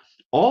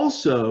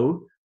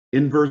 Also,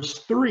 in verse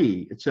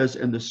 3, it says,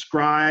 and the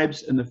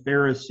scribes and the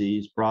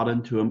Pharisees brought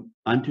unto him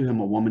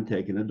a woman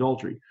taken in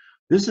adultery.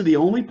 This is the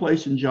only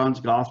place in John's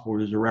Gospel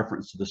where there's a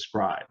reference to the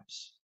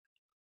scribes.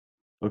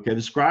 Okay,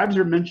 the scribes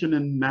are mentioned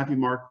in Matthew,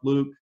 Mark,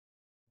 Luke.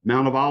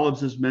 Mount of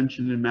Olives is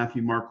mentioned in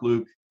Matthew, Mark,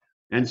 Luke.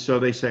 And so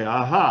they say,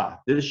 aha,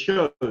 this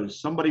shows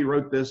somebody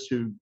wrote this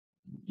who,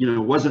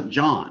 wasn't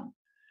John.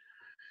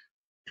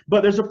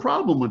 But there's a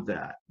problem with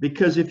that,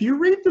 because if you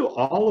read through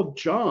all of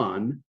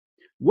John,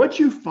 what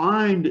you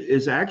find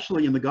is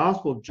actually in the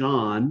Gospel of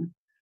John,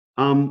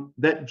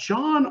 that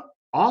John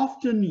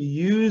often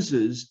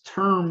uses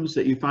terms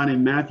that you find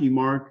in Matthew,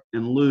 Mark,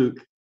 and Luke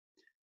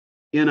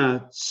in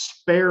a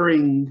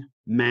sparing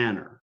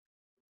manner.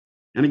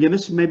 And again,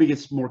 this maybe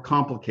gets more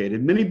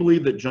complicated. Many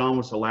believe that John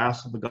was the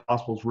last of the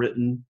Gospels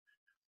written.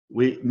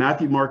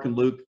 Matthew, Mark, and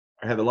Luke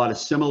have a lot of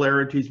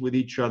similarities with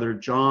each other.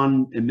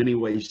 John, in many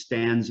ways,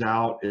 stands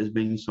out as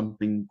being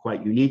something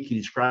quite unique. He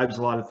describes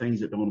a lot of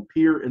things that don't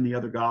appear in the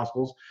other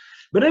Gospels.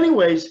 But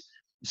anyways,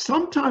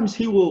 sometimes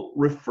he will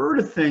refer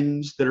to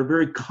things that are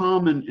very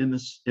common in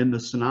the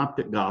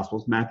Synoptic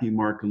Gospels, Matthew,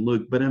 Mark, and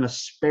Luke, but in a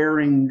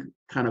sparing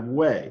kind of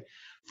way.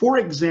 For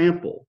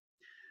example,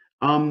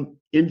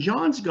 in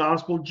John's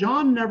Gospel,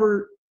 John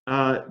never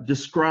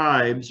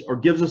describes or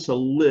gives us a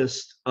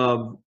list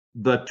of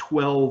the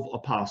 12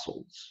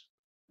 apostles.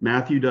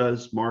 Matthew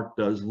does, Mark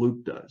does,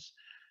 Luke does.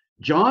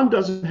 John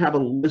doesn't have a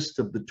list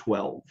of the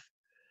 12,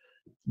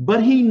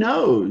 but he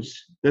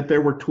knows that there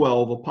were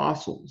 12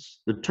 apostles.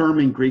 The term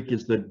in Greek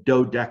is the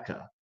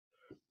dodeca.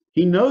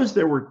 He knows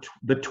there were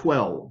the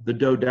 12, the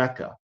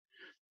dodeca.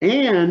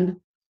 And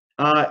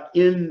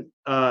in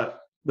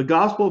the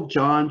Gospel of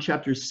John,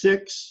 chapter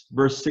 6,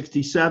 verse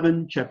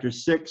 67, chapter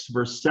 6,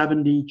 verse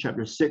 70,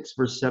 chapter 6,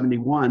 verse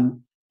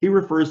 71, he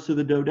refers to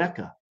the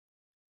dodeca.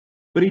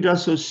 But he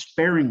does so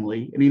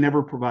sparingly, and he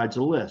never provides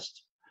a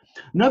list.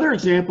 Another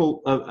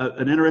example of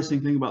an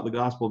interesting thing about the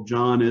Gospel of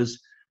John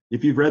is,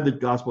 if you've read the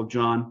Gospel of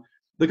John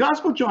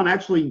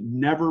actually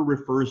never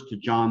refers to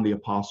John the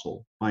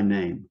Apostle by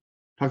name.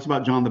 Talks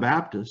about John the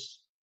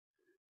Baptist,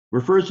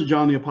 refers to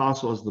John the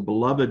Apostle as the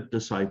beloved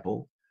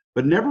disciple,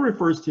 but never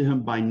refers to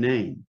him by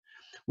name.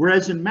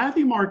 Whereas in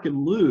Matthew, Mark,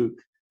 and Luke,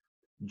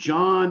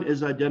 John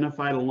is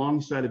identified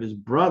alongside of his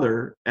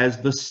brother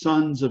as the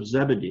sons of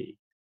Zebedee,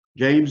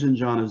 James and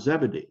John of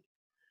Zebedee.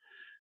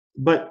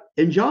 But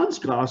in John's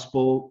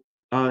Gospel,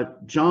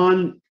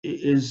 John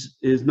is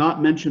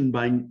not mentioned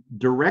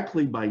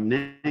directly by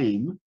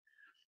name.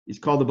 He's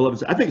called the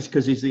beloved. I think it's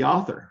because he's the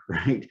author,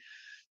 right?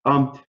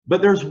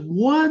 But there's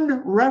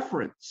one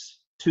reference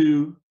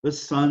to the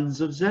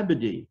sons of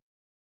Zebedee,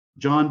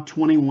 John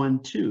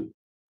 21:2.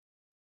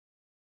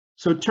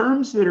 So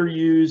terms that are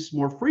used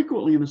more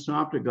frequently in the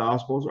Synoptic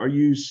Gospels are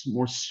used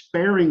more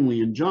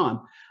sparingly in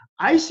John.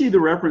 I see the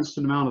reference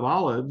to the Mount of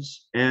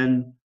Olives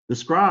and the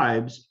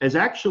scribes as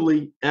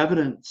actually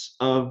evidence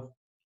of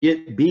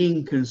it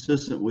being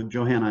consistent with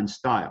Johannine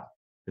style,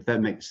 if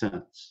that makes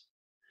sense.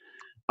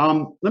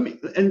 Another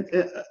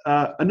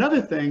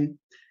thing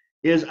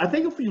is, I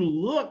think if you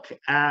look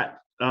at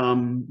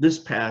this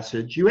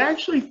passage, you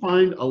actually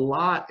find a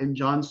lot in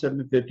John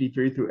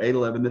 7:53 through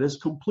 8:11 that is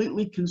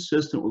completely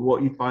consistent with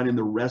what you find in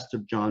the rest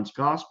of John's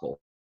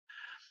Gospel.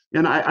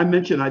 And I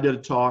mentioned I did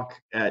a talk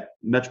at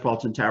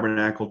Metropolitan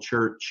Tabernacle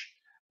Church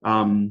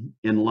in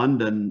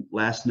London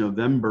last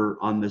November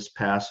on this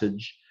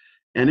passage.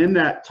 And in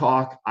that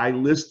talk, I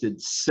listed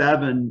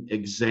 7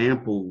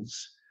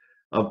 examples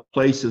of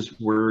places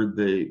where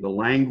the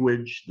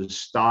language, the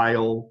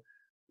style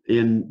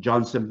in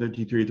John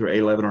 7:53 through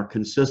 8:11 are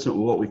consistent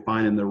with what we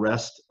find in the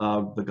rest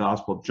of the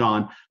Gospel of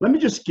John. Let me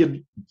just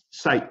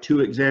cite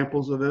 2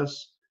 examples of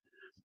this.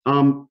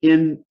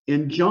 In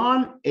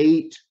John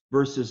 8,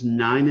 verses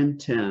 9 and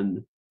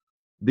 10,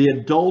 the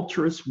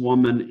adulterous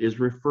woman is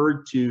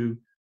referred to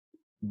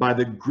by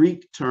the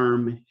Greek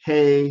term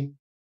he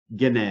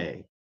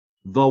gene,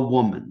 the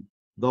woman.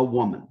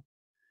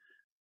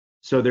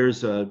 So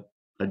there's a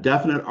a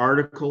definite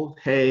article,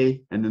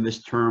 hey, and then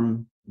this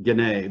term,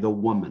 gene, the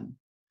woman.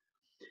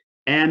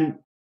 And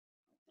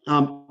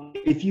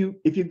if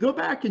you go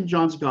back in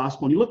John's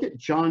gospel and you look at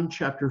John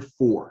chapter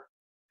 4,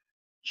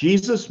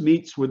 Jesus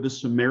meets with the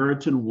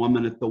Samaritan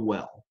woman at the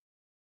well.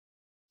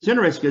 It's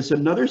interesting. It's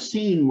another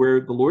scene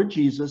where the Lord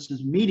Jesus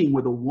is meeting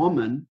with a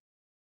woman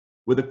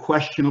with a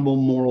questionable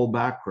moral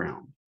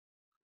background.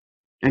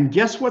 And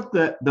guess what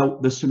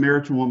the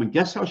Samaritan woman,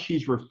 guess how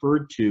she's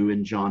referred to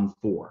in John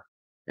 4?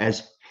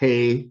 As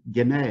he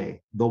gene,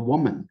 the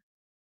woman.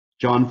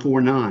 John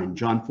 4:9,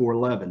 John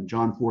 4:11,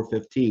 John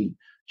 4:15,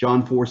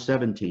 John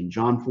 4:17,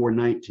 John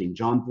 4:19,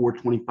 John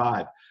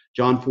 4:25,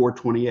 John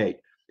 4:28.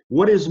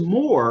 What is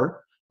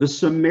more, the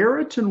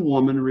Samaritan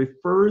woman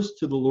refers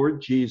to the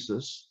Lord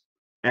Jesus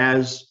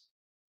as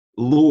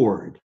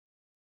Lord,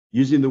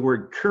 using the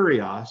word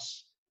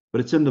kurios, but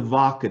it's in the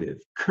vocative,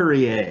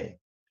 kurie,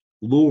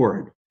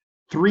 Lord,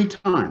 3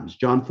 times,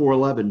 John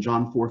 4:11,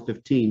 John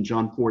 4:15,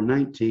 John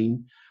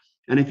 4:19.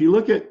 And if you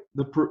look at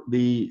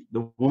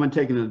the woman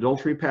taking an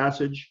adultery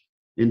passage,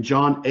 in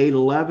John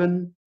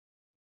 8:11,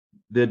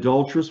 the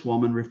adulterous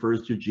woman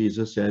refers to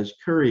Jesus as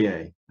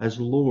kurie,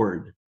 as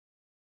Lord.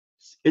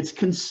 It's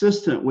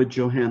consistent with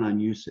Johannine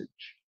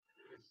usage.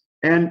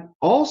 And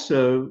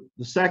also,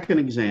 the second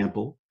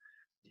example,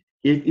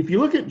 if you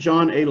look at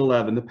John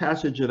 8:11, the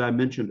passage that I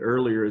mentioned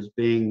earlier as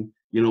being,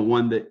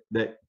 one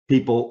that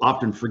people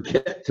often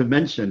forget to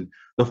mention,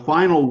 the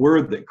final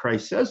word that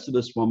Christ says to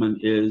this woman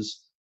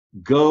is,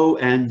 go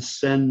and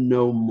sin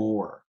no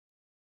more.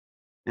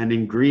 And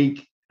in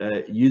Greek,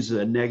 it uses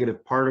a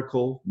negative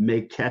particle,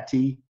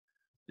 meketi,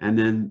 and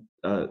then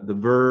the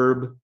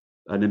verb,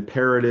 an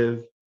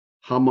imperative,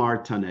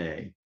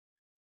 hamartane,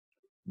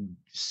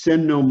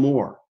 sin no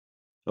more.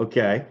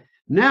 Okay.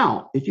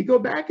 Now, if you go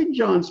back in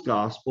John's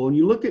gospel and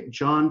you look at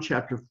John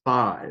chapter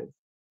 5,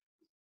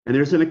 and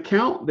there's an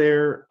account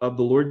there of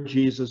the Lord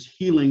Jesus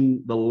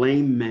healing the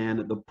lame man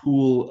at the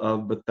pool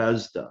of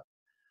Bethesda.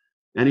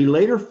 And he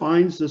later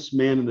finds this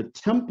man in the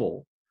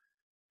temple.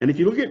 And if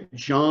you look at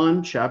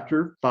John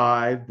chapter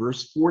 5,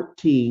 verse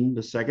 14,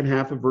 the second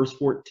half of verse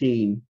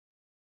 14,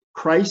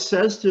 Christ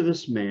says to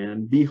this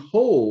man,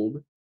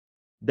 behold,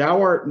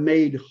 thou art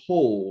made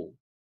whole.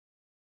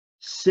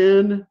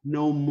 Sin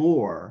no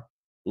more,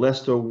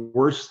 lest a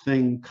worse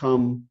thing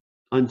come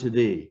unto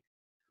thee.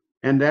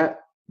 And that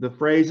the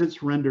phrase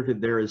that's rendered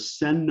there is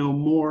sin no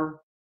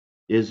more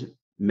is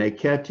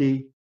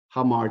meketi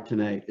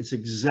hamartane. It's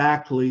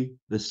exactly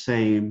the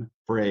same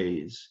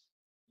phrase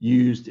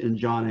used in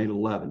John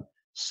 8:11.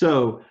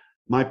 So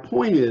my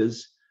point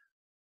is,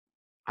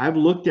 I've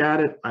looked at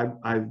it,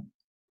 I've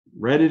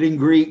read it in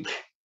Greek.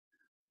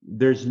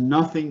 There's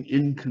nothing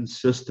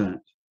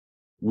inconsistent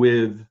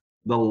with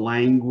the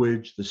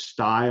language, the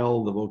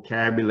style, the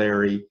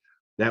vocabulary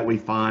that we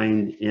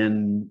find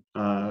in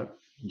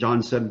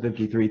John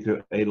 7:53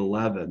 through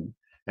 8:11,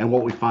 and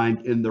what we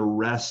find in the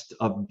rest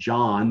of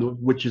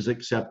John, which is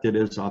accepted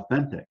as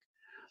authentic.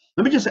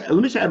 Let me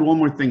just add one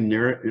more thing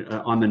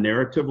on the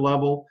narrative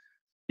level.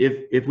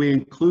 If we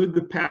include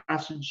the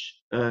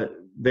passage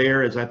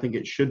there, as I think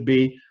it should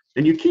be,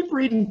 and you keep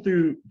reading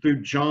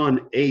through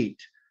John 8,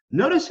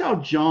 notice how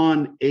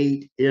John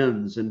 8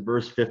 ends in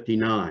verse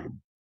 59.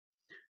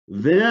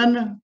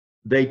 Then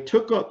they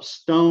took up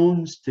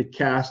stones to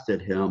cast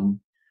at him,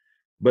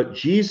 but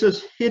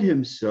Jesus hid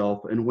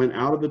himself and went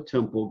out of the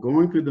temple,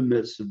 going through the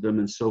midst of them,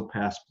 and so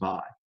passed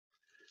by.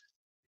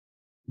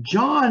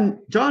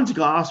 John's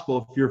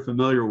gospel, if you're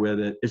familiar with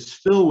it, is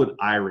filled with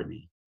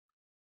irony.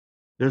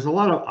 There's a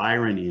lot of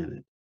irony in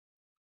it.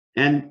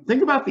 And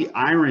think about the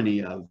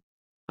irony of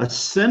a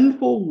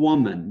sinful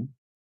woman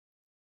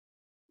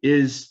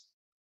is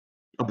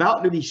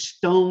about to be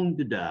stoned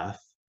to death,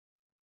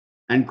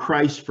 and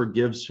Christ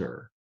forgives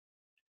her.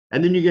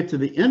 And then you get to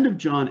the end of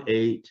John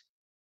 8,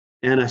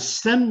 and a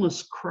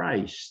sinless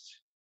Christ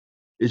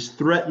is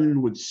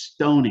threatened with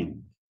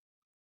stoning,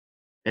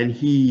 and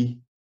he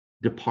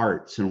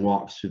departs and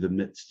walks through the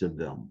midst of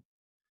them.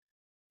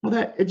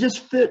 Well, it just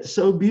fits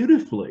so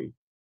beautifully.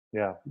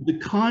 Yeah. The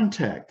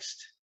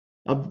context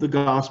of the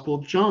Gospel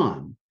of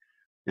John.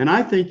 And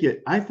I think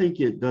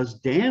it does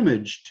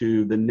damage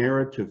to the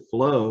narrative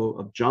flow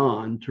of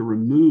John to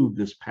remove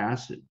this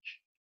passage.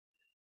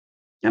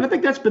 And I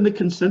think that's been the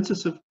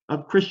consensus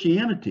of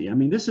Christianity. I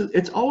mean,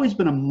 it's always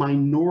been a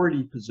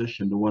minority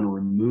position to want to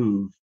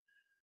remove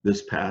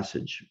this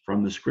passage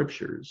from the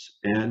scriptures.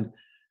 And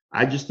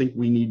I just think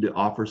we need to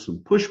offer some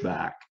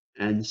pushback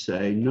and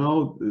say,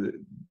 no,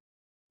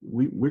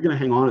 we're going to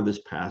hang on to this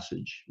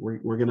passage.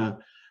 We're going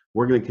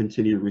to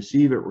continue to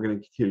receive it. We're going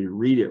to continue to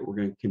read it. We're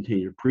going to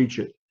continue to preach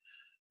it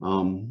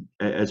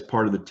as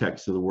part of the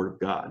text of the Word of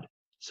God.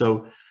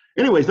 So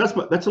anyways, that's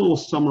a little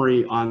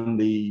summary on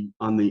the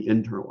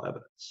internal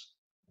evidence.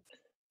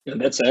 Yeah,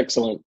 that's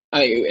excellent.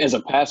 As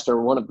a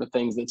pastor, one of the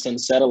things that's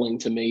unsettling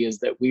to me is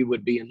that we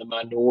would be in the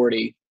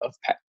minority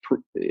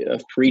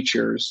of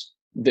preachers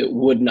that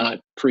would not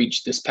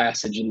preach this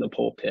passage in the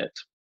pulpit.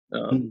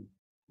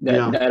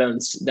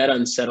 That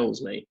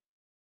unsettles me.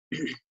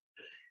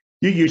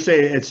 You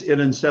say it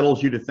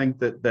unsettles you to think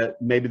that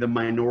maybe the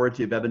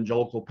minority of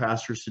evangelical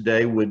pastors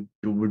today would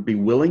be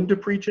willing to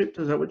preach it.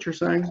 Is that what you're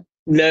saying?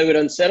 No, it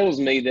unsettles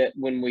me that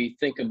when we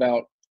think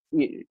about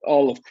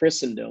all of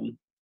Christendom,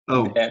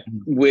 that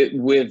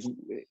with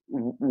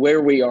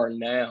where we are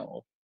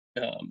now,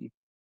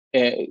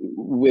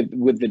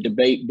 with the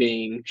debate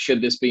being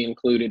should this be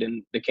included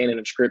in the canon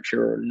of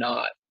Scripture or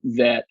not,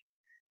 that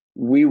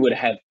we would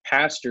have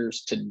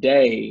pastors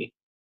today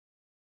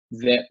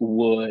that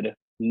would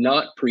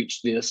not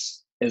preach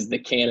this as the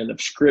canon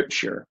of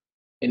Scripture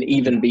and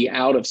even be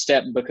out of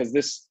step, because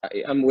this,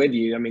 I'm with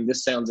you. I mean,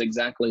 this sounds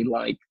exactly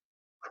like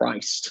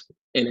Christ,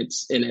 and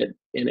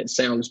it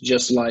sounds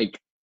just like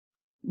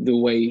the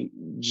way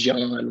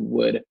John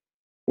would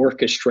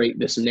orchestrate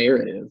this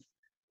narrative,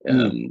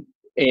 and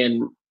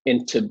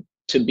to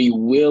be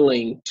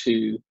willing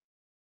to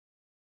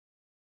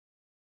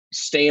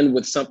stand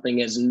with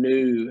something as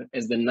new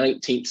as the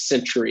 19th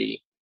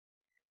century,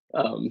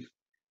 and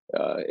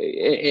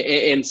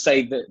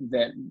say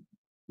that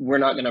we're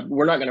not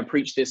gonna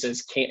preach this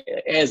as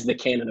the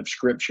canon of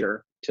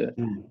Scripture.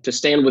 To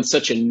stand with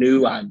such a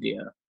new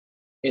idea,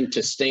 and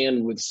to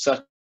stand with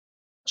such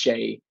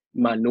a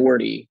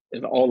minority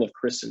of all of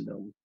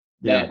Christendom,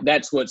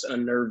 that's what's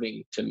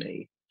unnerving to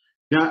me.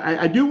 Now,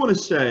 I do want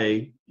to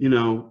say,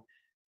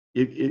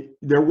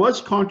 there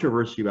was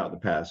controversy about the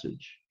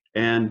passage,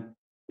 and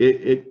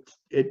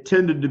it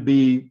tended to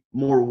be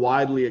more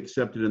widely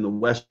accepted in the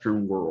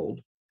Western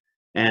world.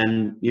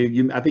 And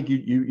I think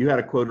you had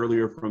a quote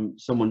earlier from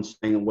someone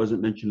saying it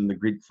wasn't mentioned in the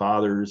Greek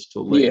Fathers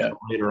till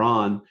later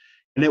on,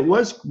 and it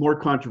was more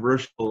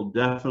controversial,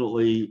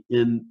 definitely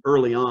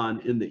early on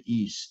in the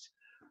East.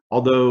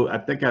 Although I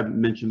think I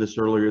mentioned this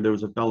earlier, there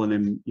was a fellow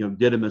named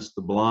Didymus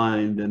the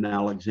Blind in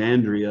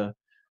Alexandria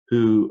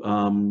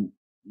who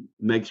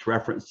makes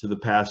reference to the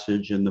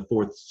passage in the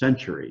 4th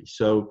century.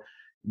 So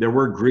there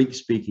were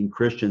Greek-speaking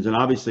Christians, and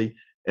obviously,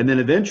 and then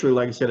eventually,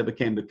 like I said, it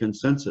became the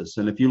consensus.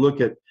 And if you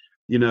look at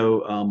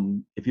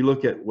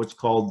what's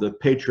called the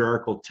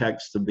patriarchal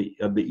text of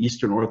the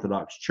Eastern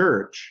Orthodox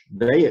Church,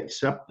 they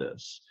accept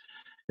this.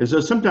 And so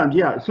sometimes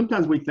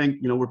we think,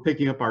 we're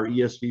picking up our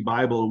ESV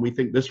Bible and we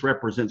think this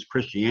represents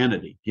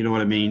Christianity. You know what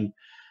I mean?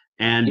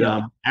 And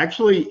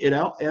actually, it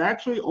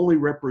actually only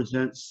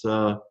represents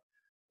a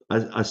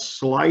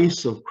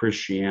slice of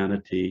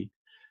Christianity.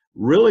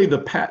 Really, the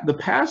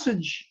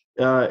passage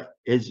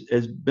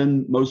has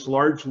been most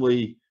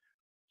largely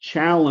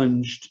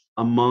challenged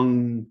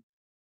among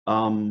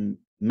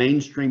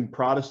mainstream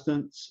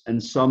Protestants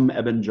and some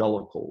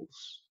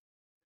evangelicals.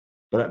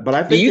 But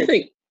I think. Do you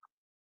think?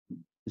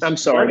 I'm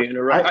sorry to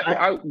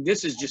interrupt.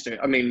 This is just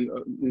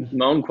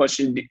my own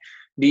question.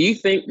 Do you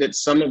think that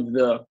some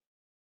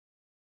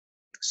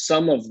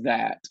of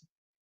that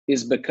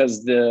is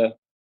because the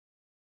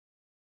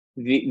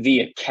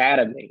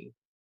academy,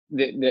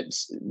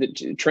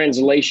 the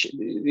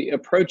translation, the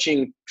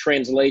approaching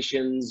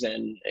translations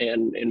and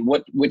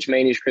which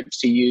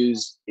manuscripts to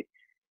use,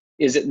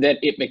 is it that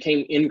it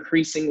became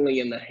increasingly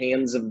in the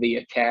hands of the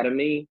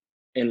academy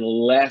and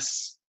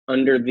less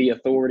under the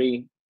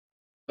authority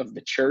of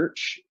the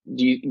church?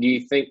 Do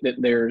you think that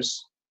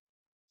there's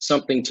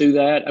something to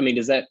that? I mean,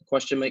 does that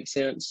question make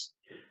sense?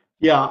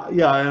 Yeah,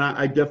 and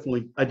I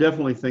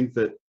definitely think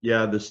that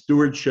the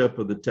stewardship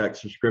of the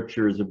text of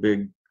Scripture is a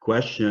big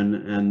question,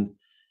 and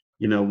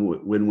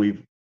when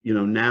we've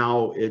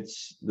now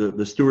it's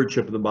the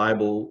stewardship of the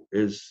Bible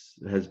has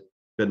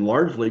been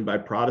largely by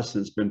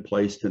Protestants been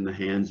placed in the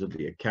hands of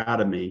the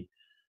academy,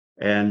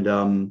 and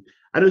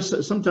I know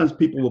sometimes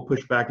people will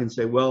push back and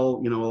say,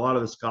 well, a lot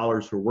of the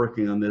scholars who are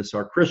working on this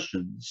are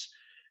Christians,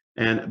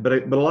 but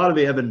a lot of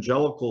the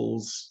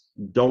evangelicals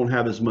don't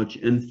have as much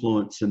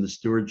influence in the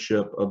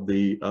stewardship of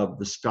the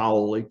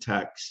scholarly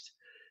text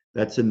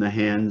that's in the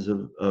hands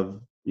of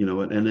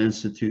an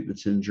institute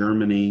that's in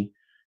Germany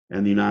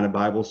and the United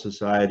Bible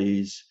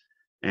Societies,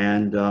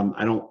 and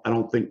I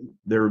don't think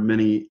there are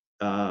many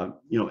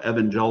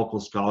evangelical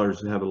scholars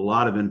who have a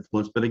lot of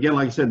influence. But again,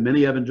 like I said,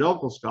 many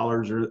evangelical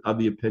scholars are of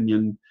the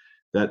opinion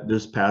that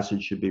this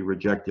passage should be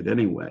rejected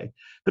anyway.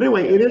 But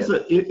anyway, it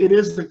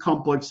is a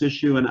complex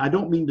issue, and I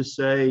don't mean to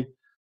say,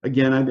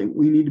 again, I think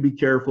we need to be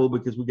careful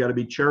because we got to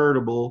be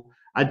charitable.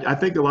 I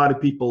think a lot of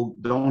people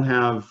don't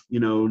have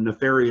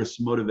nefarious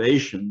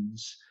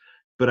motivations,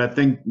 but I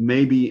think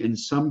maybe in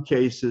some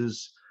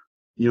cases,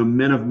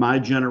 men of my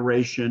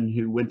generation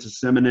who went to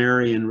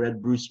seminary and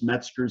read Bruce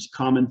Metzger's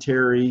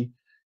commentary,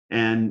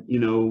 and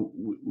you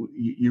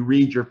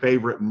read your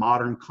favorite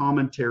modern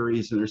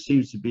commentaries, and there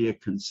seems to be a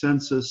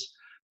consensus.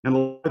 And a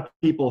lot of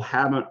people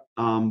haven't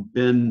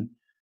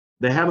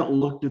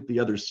looked at the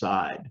other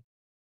side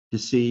to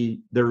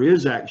see there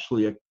is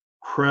actually a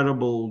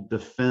credible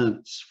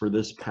defense for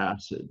this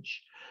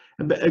passage.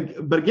 But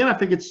again, I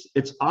think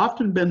it's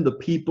often been the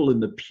people in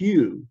the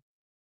pew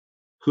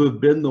who have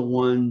been the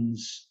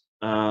ones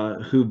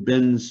who've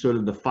been sort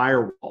of the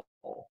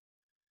firewall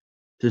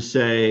to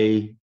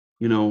say,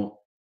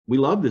 we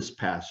love this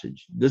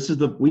passage.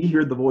 We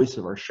hear the voice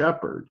of our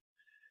shepherd.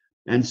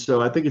 And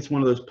so I think it's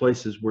one of those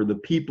places where the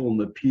people in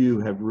the pew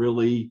have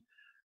really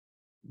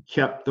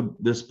kept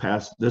this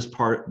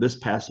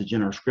passage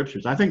in our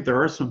scriptures. I think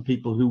there are some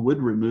people who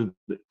would remove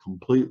it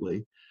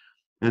completely.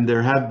 And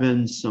there have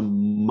been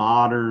some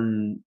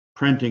modern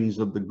printings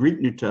of the Greek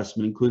New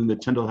Testament, including the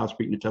Tyndale House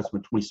Greek New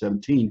Testament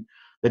 2017,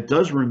 that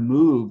does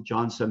remove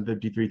John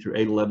 7:53 through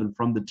 8:11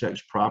 from the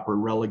text proper,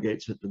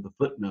 relegates it to the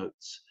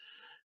footnotes.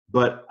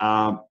 But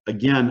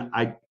again,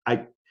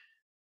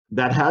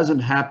 that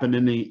hasn't happened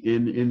in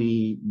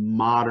any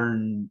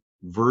modern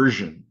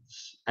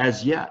versions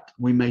as yet.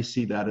 We may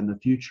see that in the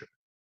future.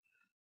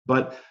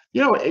 But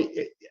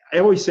I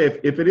always say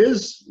if it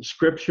is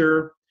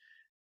scripture,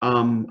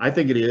 I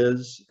think it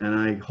is, and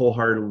I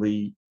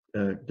wholeheartedly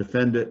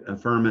defend it,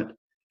 affirm it.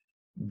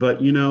 But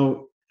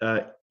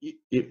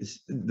it's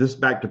this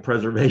back to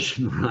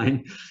preservation,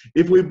 right?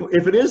 If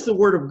it is the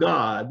word of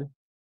God,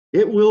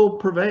 it will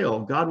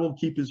prevail. God will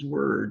keep his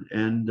word.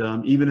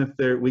 And even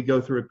if we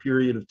go through a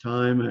period of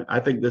time, I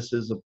think this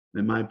is,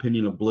 in my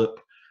opinion, a blip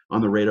on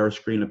the radar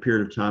screen, a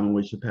period of time in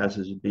which the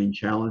passage is being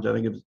challenged. I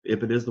think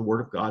if it is the word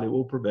of God, it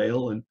will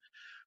prevail, and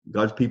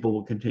God's people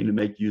will continue to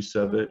make use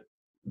of it.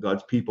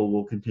 God's people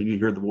will continue to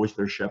hear the voice of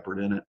their shepherd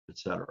in it,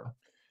 etc.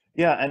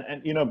 Yeah,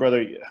 and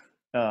brother,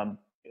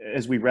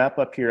 as we wrap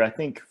up here, I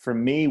think for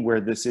me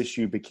where this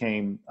issue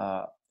became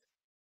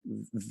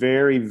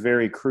very,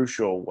 very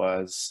crucial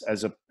was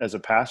as a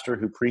pastor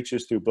who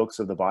preaches through books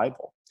of the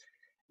Bible.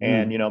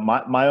 And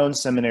my own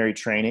seminary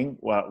training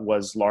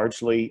was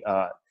largely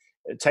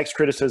text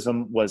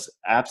criticism was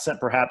absent,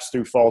 perhaps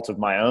through fault of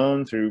my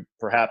own, through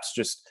perhaps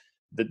just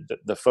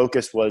the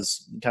focus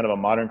was kind of a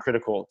modern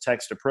critical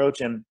text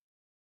approach. And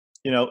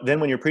then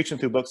when you're preaching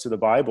through books of the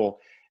Bible,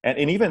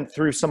 and even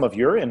through some of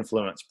your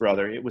influence,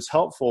 brother, it was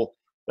helpful.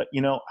 But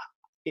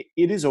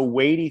it is a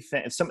weighty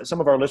thing.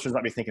 Some of our listeners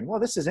might be thinking, well,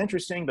 this is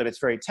interesting, but it's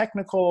very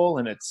technical,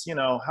 and it's,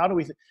 how do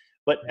we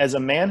but as a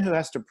man who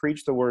has to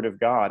preach the word of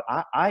God,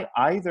 I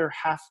either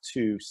have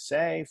to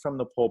say from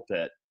the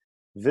pulpit,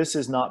 this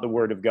is not the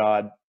word of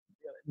God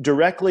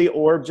directly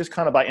or just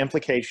kind of by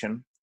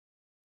implication,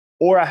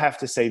 or I have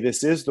to say,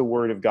 this is the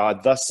word of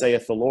God, thus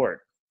saith the Lord,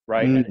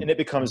 right? And it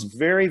becomes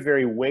very,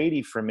 very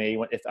weighty for me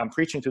if I'm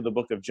preaching through the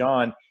book of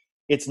John.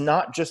 It's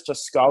not just a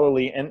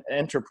scholarly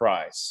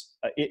enterprise.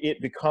 It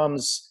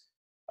becomes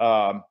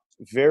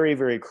very,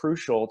 very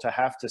crucial to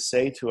have to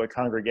say to a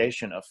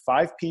congregation of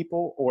 5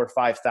 people or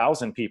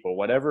 5,000 people,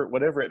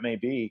 whatever it may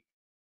be,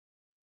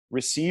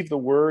 receive the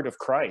word of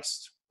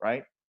Christ,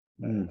 right?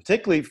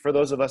 Particularly for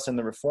those of us in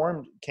the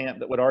Reformed camp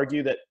that would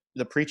argue that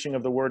the preaching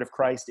of the word of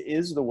Christ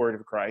is the word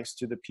of Christ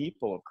to the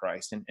people of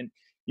Christ. And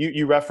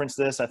you referenced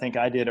this, I think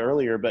I did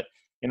earlier, but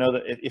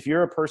if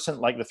you're a person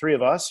like the 3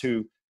 of us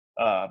who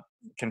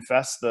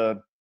confess the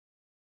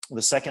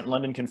Second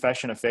London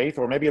Confession of Faith,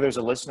 or maybe there's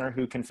a listener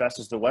who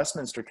confesses the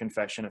Westminster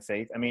Confession of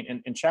Faith. I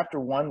mean, in chapter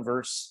 1,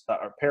 verse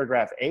or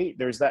paragraph 8,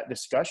 there's that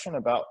discussion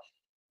about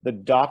the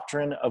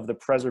doctrine of the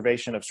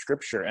preservation of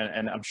Scripture,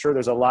 and I'm sure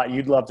there's a lot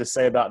you'd love to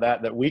say about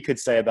that we could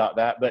say about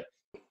that. But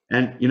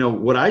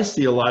what I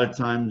see a lot of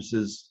times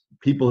is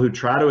people who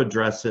try to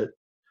address it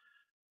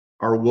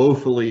are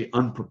woefully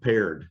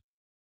unprepared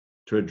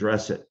to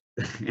address it,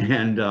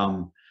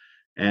 and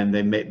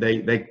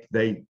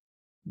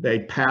they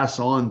pass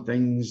on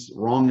things,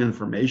 wrong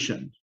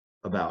information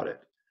about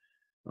it.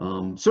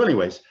 So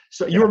anyways,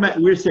 we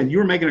were saying you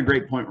were making a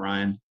great point,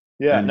 Ryan.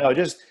 Yeah, no,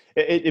 just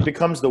it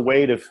becomes the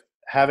weight of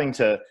having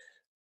to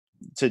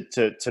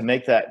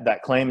make that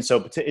claim.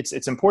 So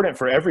it's important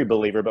for every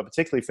believer, but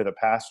particularly for the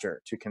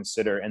pastor to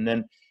consider. And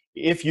then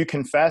if you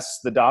confess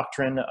the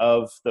doctrine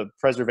of the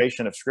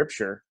preservation of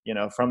Scripture,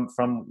 from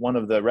one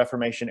of the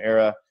Reformation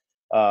era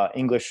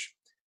English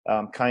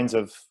kinds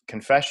of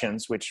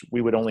confessions, which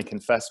we would only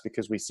confess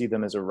because we see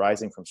them as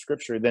arising from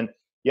Scripture, then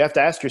you have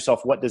to ask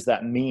yourself, what does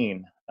that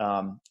mean?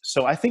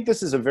 So I think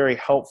this is a very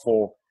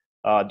helpful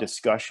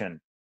discussion.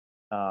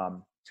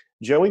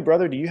 Joey,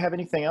 brother, do you have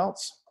anything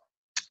else?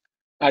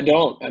 I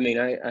don't. I mean,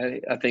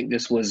 I think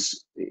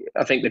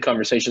the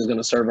conversation is going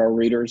to serve our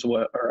readers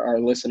well, or our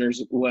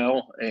listeners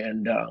well.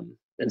 And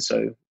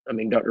so, I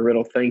mean, Dr.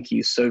 Riddle, thank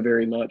you so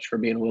very much for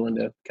being willing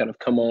to kind of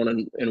come on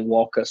and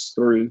walk us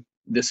through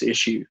this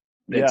issue.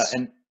 It's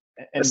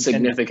a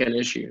significant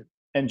issue.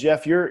 And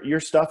Jeff, your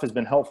stuff has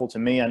been helpful to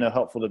me. I know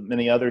helpful to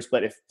many others,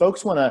 but if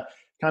folks want to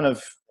kind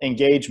of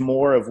engage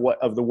more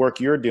of the work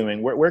you're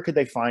doing, where could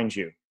they find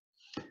you?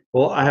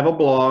 Well, I have a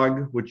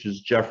blog, which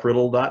is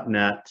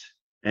jeffriddle.net.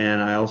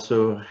 And I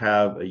also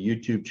have a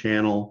YouTube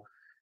channel,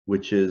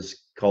 which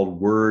is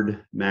called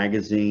Word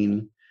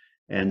Magazine.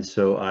 And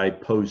so I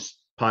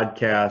post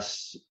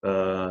podcasts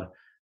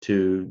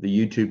to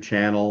the YouTube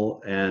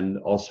channel and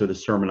also to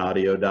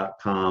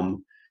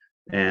sermonaudio.com.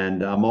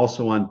 And I'm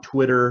also on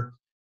Twitter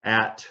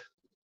at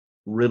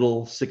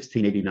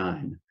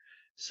Riddle1689.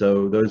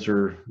 So those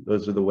are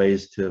the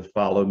ways to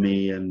follow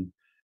me and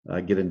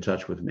get in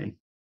touch with me.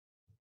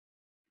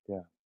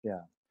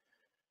 Yeah.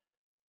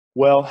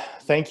 Well,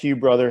 thank you,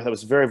 brother. That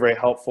was very, very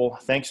helpful.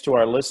 Thanks to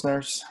our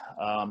listeners.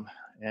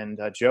 And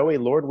Joey,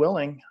 Lord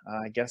willing,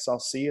 I guess I'll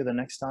see you the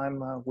next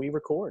time we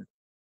record.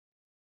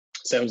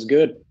 Sounds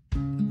good.